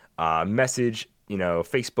guys message,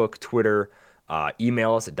 Facebook, Twitter,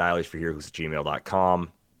 email us at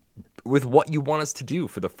dialhforheroes@gmail.com with what you want us to do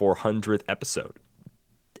for the 400th episode.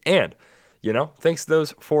 And thanks to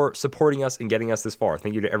those for supporting us and getting us this far.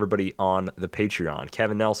 Thank you to everybody on the Patreon.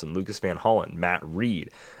 Kevin Nelson, Lucas Van Hollen, Matt Reed,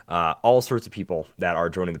 all sorts of people that are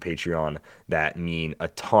joining the Patreon that mean a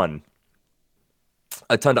ton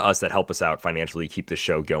to us, that help us out financially, keep the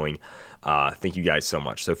show going. Thank you guys so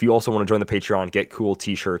much. So if you also want to join the Patreon, get cool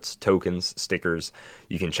t-shirts, tokens, stickers,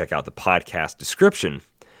 you can check out the podcast description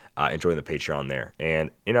and join the Patreon there. And,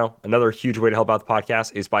 another huge way to help out the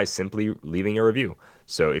podcast is by simply leaving a review.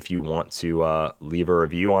 So if you want to leave a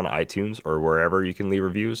review on iTunes or wherever you can leave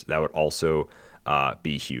reviews, that would also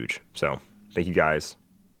be huge. So thank you guys.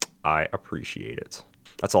 I appreciate it.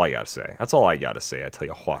 That's all I got to say. I tell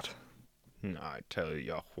you what. I tell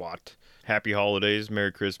you what. Happy holidays.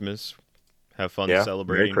 Merry Christmas. Have fun Yeah,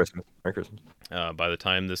 celebrating. Merry Christmas. By the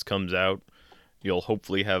time this comes out, you'll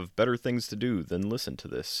hopefully have better things to do than listen to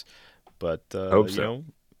this. But, Hope so.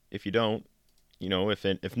 If you don't,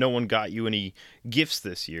 if no one got you any gifts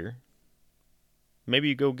this year, maybe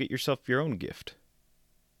you go get yourself your own gift.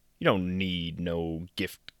 You don't need no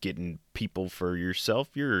gift-getting people for yourself.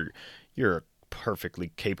 You're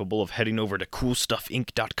perfectly capable of heading over to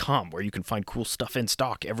CoolStuffInc.com, where you can find cool stuff in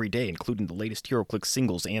stock every day, including the latest HeroClix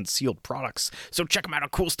singles and sealed products. So check them out at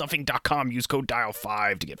CoolStuffInc.com. Use code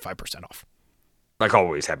DIAL5 to get 5% off. Like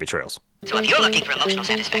always, happy trails. So if you're looking for emotional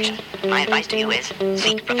satisfaction, my advice to you is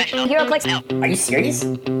seek professional HeroClix. help. Are you serious?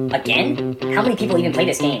 Again? How many people even play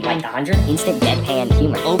this game? Like 100? Instant deadpan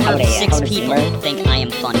humor. Over 6 people think I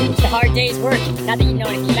am funny. It's a hard day's work. Not that you know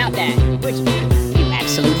anything about that. Which, you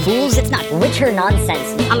absolute fools, it's not Witcher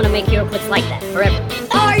nonsense. I'm gonna make HeroClix like that forever.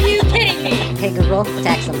 Are you kidding me? Hey Google,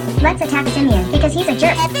 attack someone. Let's attack Simeon because he's a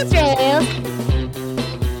jerk. That's true.